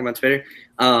just block them on Twitter.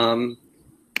 No,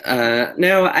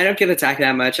 I don't get attacked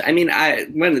that much. I mean,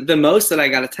 when the most that I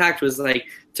got attacked was like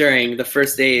during the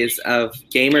first days of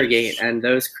Gamergate, and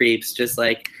those creeps just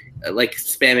like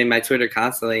spamming my Twitter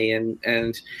constantly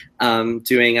and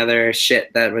doing other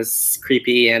shit that was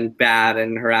creepy and bad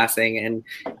and harassing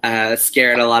and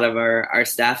scared a lot of our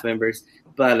staff members.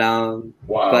 But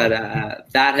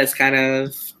that has kind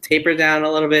of tapered down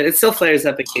a little bit. It still flares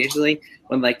up occasionally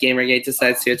when like Gamergate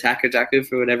decides to attack Otaku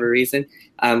for whatever reason,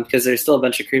 because there's still a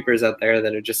bunch of creepers out there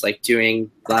that are just like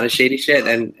doing a lot of shady shit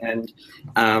and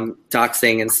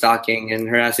doxing and stalking and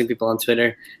harassing people on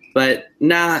Twitter. But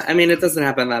nah, I mean, it doesn't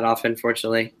happen that often,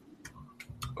 fortunately.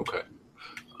 Okay.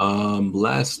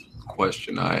 Last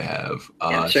question I have.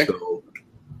 Sure.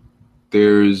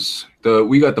 So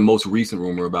we got the most recent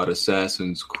rumor about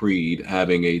Assassin's Creed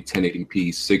having a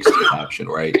 1080p 60 option,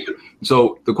 right?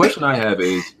 So the question I have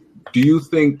is, do you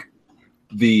think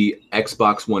the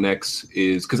Xbox One X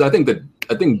is, because I think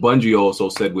Bungie also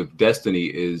said with Destiny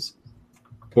is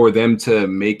for them to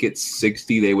make it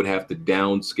 60, they would have to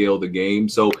downscale the game.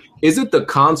 So is it the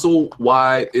console's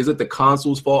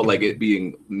fault, like it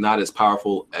being not as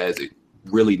powerful as it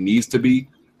really needs to be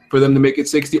for them to make it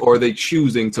 60, or are they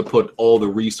choosing to put all the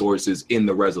resources in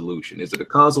the resolution? Is it the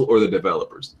console or the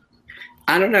developers?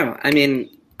 I don't know. I mean,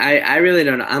 I really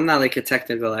don't know. I'm not like a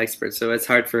technical expert, so it's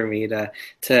hard for me to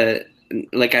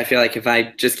like, I feel like if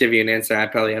I just give you an answer, I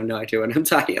probably have no idea what I'm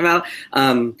talking about.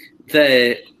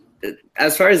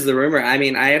 As far as the rumor, I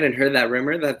mean, I hadn't heard that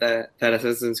rumor that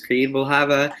Assassin's Creed will have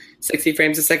a 60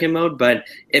 frames a second mode, but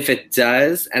if it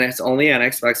does, and it's only on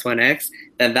Xbox One X,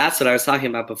 then that's what I was talking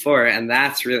about before, and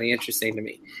that's really interesting to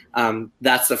me.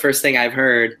 That's the first thing I've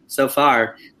heard so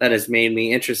far that has made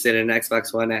me interested in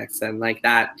Xbox One X, and like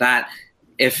that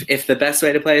if the best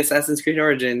way to play Assassin's Creed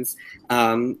Origins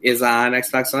is on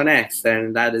Xbox One X,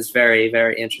 then that is very,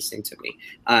 very interesting to me.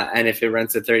 And if it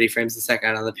runs at 30 frames a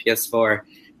second on the PS4,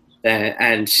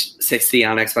 and 60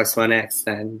 on Xbox One X,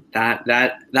 then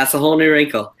that's a whole new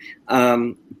wrinkle.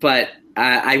 But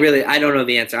I don't know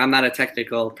the answer. I'm not a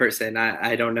technical person.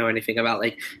 I don't know anything about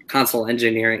like console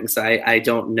engineering, so I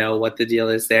don't know what the deal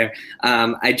is there.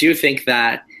 I do think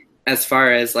that as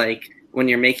far as like when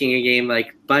you're making a game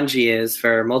like Bungie is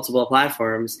for multiple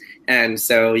platforms, and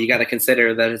so you got to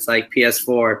consider that it's like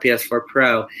PS4, PS4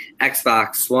 Pro,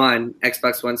 Xbox One,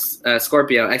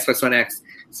 Scorpio, Xbox One X.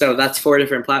 So that's 4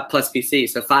 different plus PC.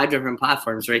 So 5 different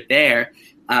platforms right there.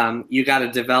 You got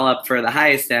to develop for the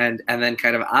highest end and then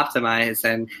kind of optimize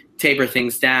and taper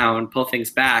things down, pull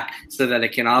things back so that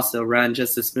it can also run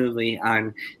just as smoothly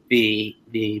on the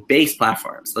base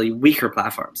platforms, the weaker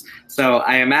platforms. So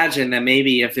I imagine that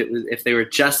maybe if they were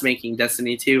just making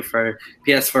Destiny 2 for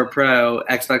PS4 Pro,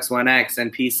 Xbox One X,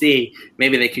 and PC,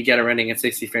 maybe they could get it running at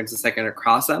 60 frames a second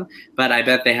across them. But I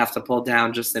bet they have to pull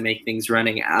down just to make things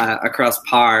running across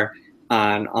par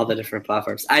on all the different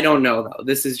platforms. I don't know, though.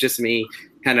 This is just me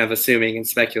kind of assuming and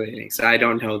speculating, so I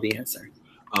don't know the answer.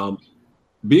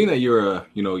 Being that you're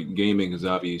gaming is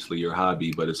obviously your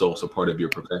hobby, but it's also part of your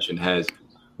profession.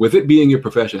 With it being your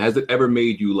profession, has it ever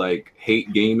made you like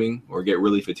hate gaming or get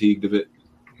really fatigued of it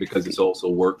because it's also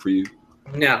work for you?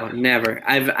 No, never.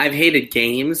 I've hated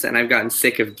games and I've gotten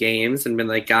sick of games and been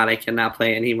like, God, I cannot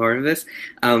play any more of this.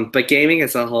 But gaming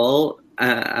as a whole,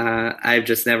 I've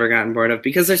just never gotten bored of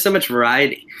because there's so much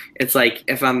variety. It's like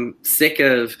if I'm sick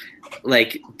of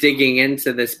like digging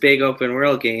into this big open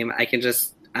world game, I can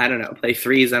just, I don't know, play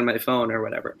threes on my phone or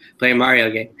whatever, play a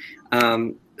Mario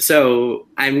game. So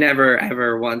I've never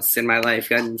ever once in my life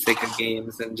gotten sick of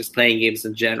games and just playing games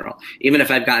in general, even if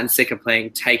I've gotten sick of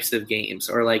playing types of games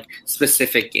or like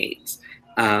specific games.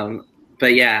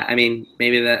 But yeah, I mean,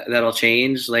 maybe that'll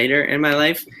change later in my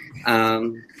life.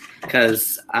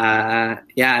 because I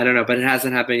don't know, but it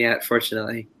hasn't happened yet,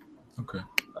 fortunately. Okay.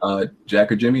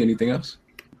 Jack or Jimmy, anything else?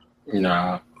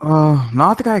 Nah. No,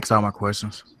 I think I asked all my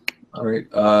questions. All right.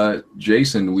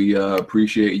 Jason, we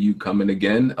appreciate you coming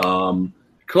again.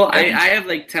 Cool. I have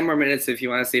like 10 more minutes if you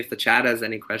want to see if the chat has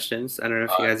any questions. I don't know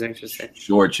if you guys are interested.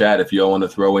 Sure, chat, if y'all want to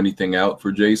throw anything out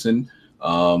for Jason.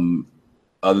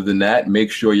 Other than that, make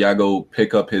sure y'all go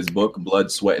pick up his book,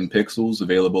 Blood, Sweat, and Pixels,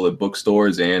 available at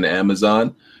bookstores and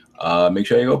Amazon. Make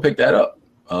sure you go pick that up.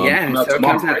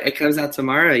 It comes out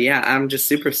tomorrow. Yeah, I'm just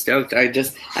super stoked. I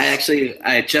just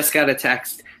got a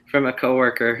text from a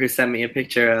coworker who sent me a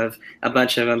picture of a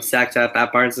bunch of them stacked up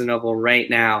at Barnes & Noble right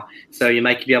now. So you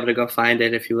might be able to go find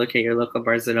it if you look at your local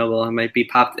Barnes & Noble. It might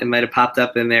have popped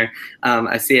up in there.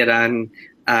 I see it on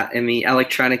in the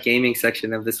electronic gaming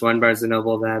section of this one Barnes &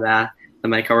 Noble that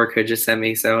my coworker just sent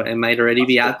me. So it might already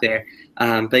be out there.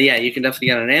 But yeah, you can definitely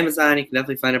get it on Amazon. You can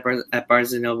definitely find it at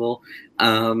Barnes & Noble.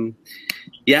 I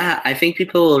think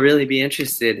people will really be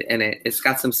interested in it. It's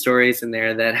got some stories in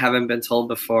there that haven't been told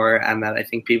before and that I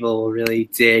think people will really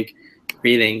dig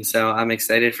reading. So I'm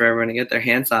excited for everyone to get their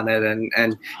hands on it.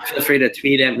 And feel free to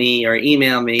tweet at me or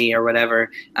email me or whatever.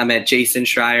 I'm at Jason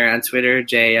Schreier on Twitter,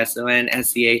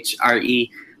 JasonSchreier.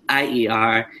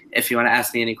 If you want to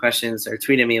ask me any questions or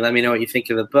tweet at me, let me know what you think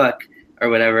of the book or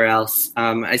whatever else.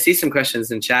 I see some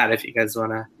questions in chat if you guys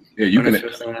want to. Yeah, you can.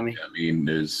 I mean,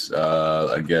 there's,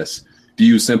 I guess, do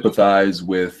you sympathize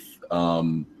with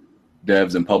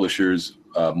devs and publishers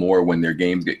more when their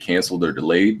games get canceled or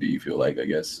delayed? Do you feel like, I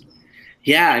guess?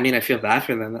 Yeah, I mean, I feel bad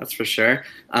for them. That's for sure.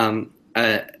 When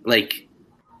games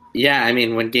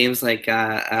like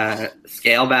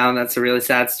Scalebound, that's a really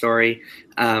sad story.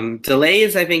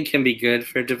 Delays, I think, can be good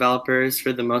for developers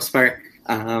for the most part.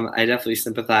 I definitely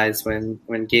sympathize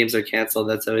when games are canceled.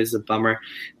 That's always a bummer,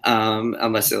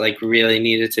 unless it like really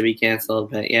needed to be canceled.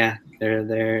 But yeah,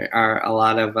 there are a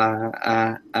lot of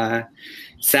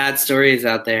sad stories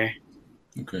out there.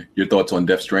 Okay, your thoughts on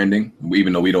Death Stranding?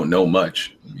 Even though we don't know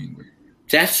much.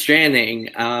 Death Stranding.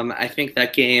 I think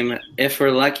that game, if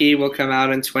we're lucky, will come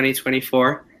out in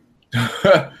 2024.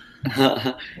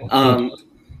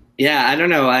 Yeah, I don't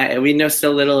know. We know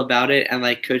so little about it, and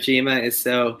like Kojima is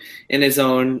so in his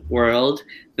own world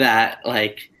that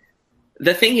like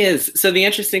the thing is. So the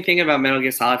interesting thing about Metal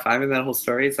Gear Solid 5 and that whole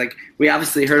story is like we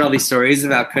obviously heard all these stories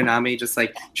about Konami just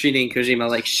like treating Kojima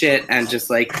like shit and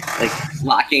just like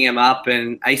locking him up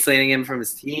and isolating him from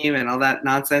his team and all that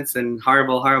nonsense and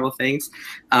horrible things.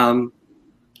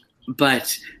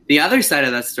 But the other side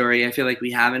of that story, I feel like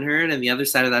we haven't heard, and the other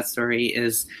side of that story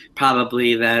is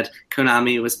probably that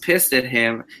Konami was pissed at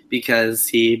him because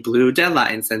he blew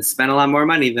deadlines and spent a lot more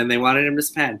money than they wanted him to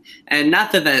spend. And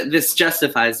not that this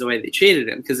justifies the way they treated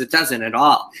him, because it doesn't at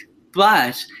all.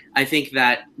 But I think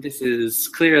that this is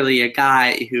clearly a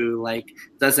guy who like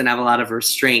doesn't have a lot of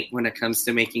restraint when it comes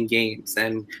to making games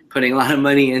and putting a lot of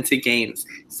money into games.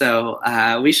 So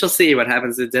we shall see what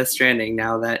happens with Death Stranding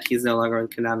now that he's no longer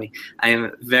with Konami. I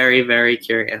am very, very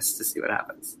curious to see what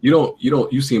happens.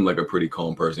 You seem like a pretty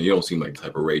calm person. You don't seem like the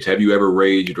type of rage. Have you ever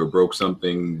raged or broke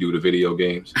something due to video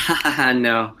games?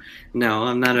 No,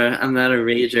 I'm not a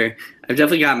rager. I've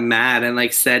definitely got mad and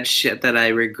like said shit that I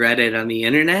regretted on the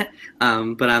internet,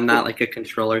 but I'm not like a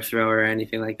controller thrower or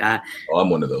anything like that. Oh, I'm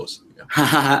one of those.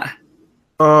 Yeah.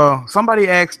 Somebody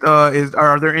asked,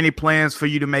 are there any plans for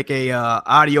you to make a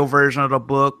audio version of the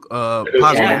book,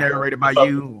 possibly narrated by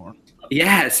you? Or?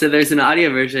 Yeah, so there's an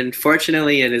audio version.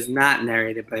 Fortunately, it is not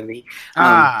narrated by me.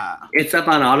 It's up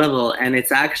on Audible, and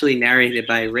it's actually narrated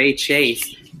by Ray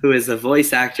Chase, who is the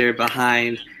voice actor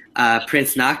behind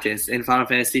Prince Noctis in Final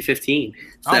Fantasy 15.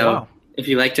 So if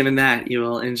you liked him in that, you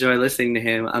will enjoy listening to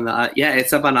him on the.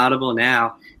 It's up on Audible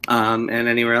now, and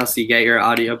anywhere else you get your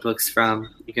audiobooks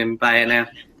from, you can buy it now.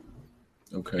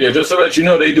 Okay. Yeah, just to let you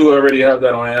know, they do already have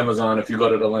that on Amazon if you go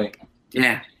to the link.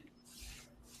 Yeah.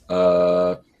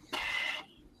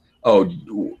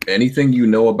 Anything you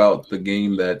know about the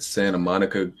game that Santa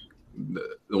Monica,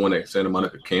 the one that Santa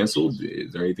Monica canceled?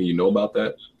 Is there anything you know about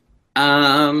that?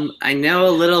 I know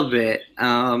a little bit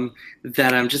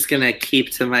that I'm just gonna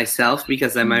keep to myself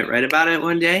because I might write about it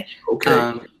one day.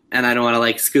 Okay. And I don't want to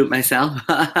like scoop myself.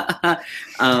 But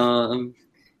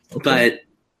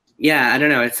yeah, I don't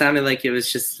know. It sounded like it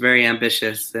was just very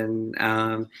ambitious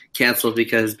and canceled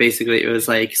because basically it was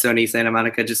like Sony Santa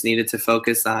Monica just needed to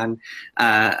focus on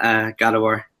God of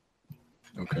War.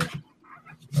 Okay.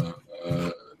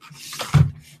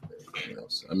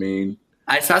 I mean,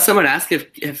 I saw someone ask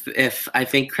if I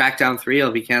think Crackdown 3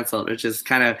 will be canceled, which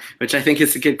I think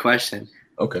is a good question.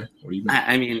 Okay. What do you mean?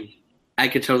 I mean, I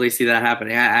could totally see that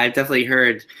happening. I've definitely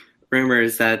heard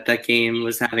rumors that that game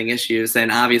was having issues,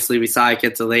 and obviously we saw it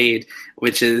get delayed,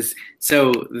 which is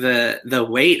so the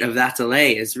weight of that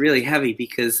delay is really heavy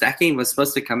because that game was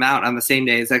supposed to come out on the same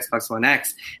day as Xbox One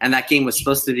X, and that game was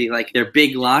supposed to be like their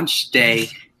big launch day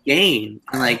game,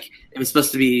 and like it was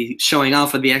supposed to be showing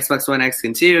off with the Xbox One X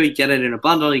and 2. You get it in a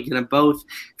bundle, you get them both.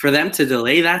 For them to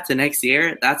delay that to next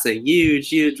year, that's a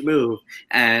huge move,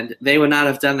 and they would not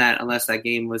have done that unless that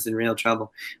game was in real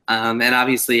trouble. And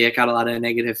obviously it got a lot of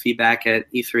negative feedback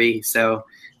at E3, so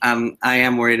I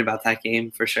am worried about that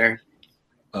game for sure.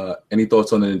 Any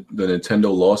thoughts on the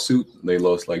Nintendo lawsuit? They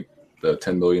lost like the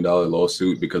 $10 million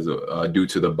lawsuit because of due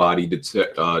to the body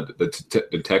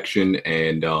detection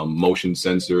and motion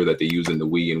sensor that they use in the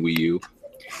Wii and Wii U.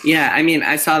 Yeah, I mean,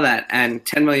 I saw that, and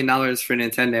 $10 million for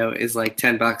Nintendo is like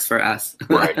 $10 for us.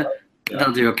 Right.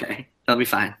 They'll do okay. They'll be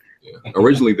fine. Yeah.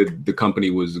 Originally, the company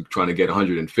was trying to get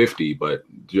 150, but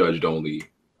judged only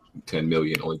 10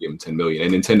 million, only gave them 10 million,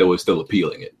 and Nintendo was still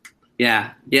appealing it.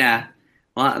 Yeah.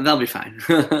 Well, they'll be fine.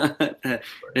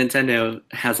 Nintendo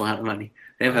has a lot of money.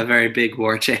 They have a very big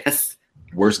war chest.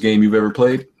 Worst game you've ever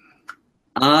played?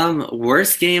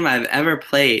 Worst game I've ever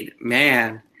played.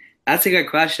 Man, that's a good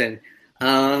question.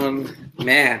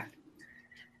 Man,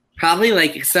 probably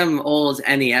like some old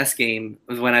NES game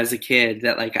when I was a kid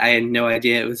that like I had no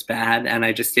idea it was bad and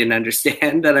I just didn't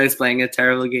understand that I was playing a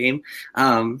terrible game.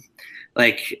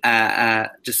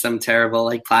 Just some terrible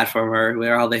like platformer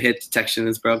where all the hit detection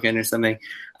is broken or something.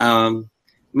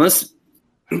 Most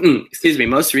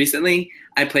recently,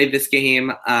 I played this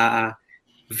game,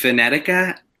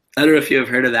 Venetica. I don't know if you have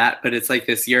heard of that, but it's like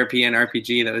this European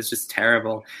RPG that was just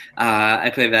terrible. I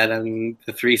played that on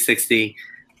the 360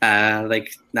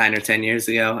 like 9 or 10 years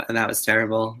ago, and that was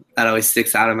terrible. That always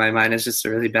sticks out in my mind as just a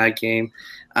really bad game.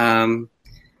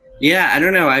 Yeah, I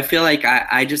don't know. I feel like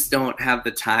I just don't have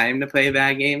the time to play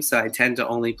bad games, so I tend to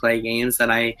only play games that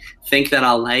I think that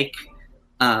I'll like.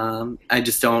 I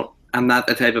just don't. I'm not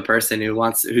the type of person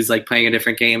who's like playing a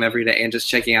different game every day and just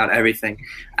checking out everything.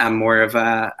 I'm more of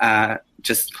a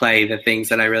just play the things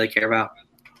that I really care about.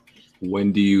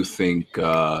 When do you think,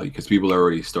 because people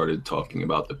already started talking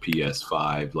about the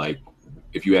PS5, like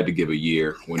if you had to give a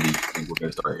year, when do you think we're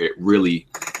going to start really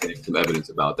getting some evidence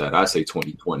about that? I say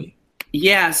 2020.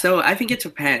 Yeah, so I think it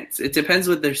depends. It depends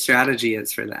what their strategy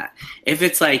is for that. If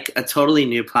it's like a totally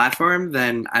new platform,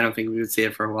 then I don't think we would see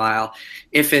it for a while.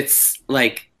 If it's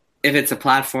a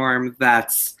platform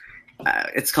that's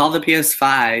it's called the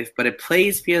PS5, but it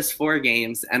plays PS4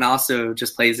 games and also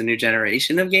just plays a new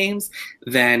generation of games,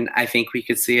 then I think we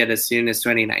could see it as soon as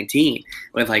 2019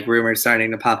 with like rumors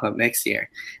starting to pop up next year.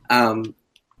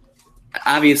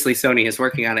 Obviously, Sony is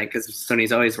working on it because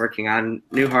Sony's always working on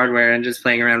new hardware and just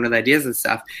playing around with ideas and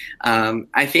stuff.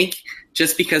 I think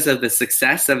just because of the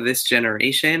success of this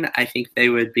generation, I think they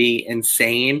would be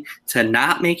insane to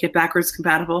not make it backwards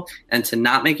compatible and to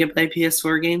not make it play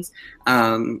PS4 games.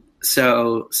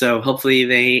 So hopefully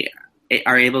they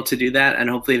are able to do that, and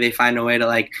hopefully they find a way to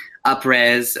like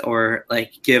up-res or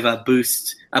like give a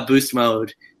boost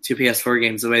mode to PS4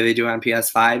 games the way they do on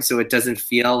PS5, so it doesn't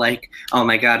feel like, oh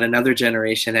my god, another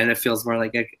generation, and it feels more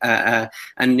like a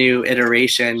new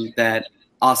iteration that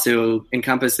also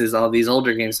encompasses all these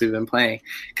older games we've been playing.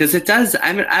 Because it does,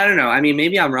 I don't know, I mean,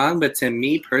 maybe I'm wrong, but to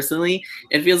me personally,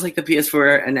 it feels like the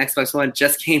PS4 and Xbox One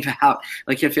just came out.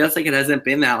 Like, it feels like it hasn't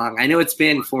been that long. I know it's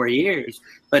been 4 years,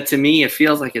 but to me, it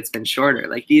feels like it's been shorter.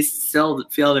 Like, these still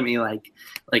feel to me like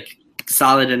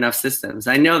solid enough systems.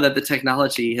 I know that the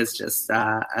technology has just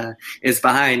is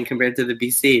behind compared to the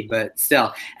PC, but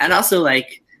still. And also,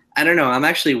 like, I don't know, I'm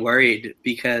actually worried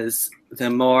because the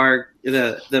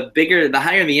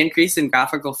higher the increase in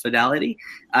graphical fidelity,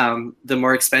 the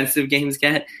more expensive games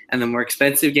get, and the more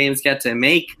expensive games get to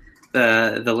make,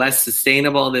 the less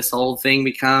sustainable this whole thing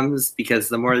becomes, because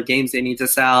the more games they need to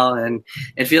sell, and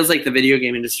it feels like the video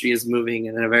game industry is moving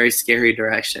in a very scary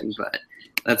direction, but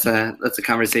that's a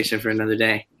conversation for another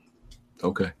day.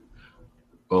 Okay.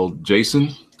 Well, Jason,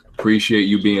 appreciate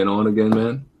you being on again,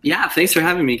 man. Yeah, thanks for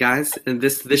having me, guys. And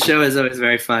this show is always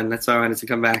very fun. That's why I wanted to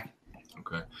come back.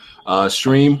 Okay.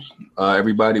 Stream,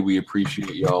 everybody, we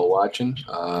appreciate y'all watching.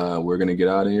 We're going to get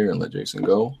out of here and let Jason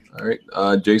go. All right.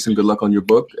 Jason, good luck on your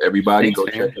book. Everybody,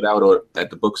 thanks, check it out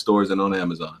at the bookstores and on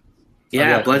Amazon.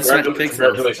 Yeah, Blood, Sweat, and Pixels.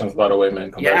 Congratulations, by the way,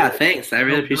 man. Yeah, thanks. I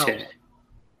really appreciate it.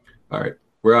 All right.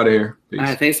 We're out of here. Peace. All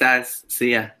right. Thanks, guys.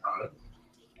 See ya.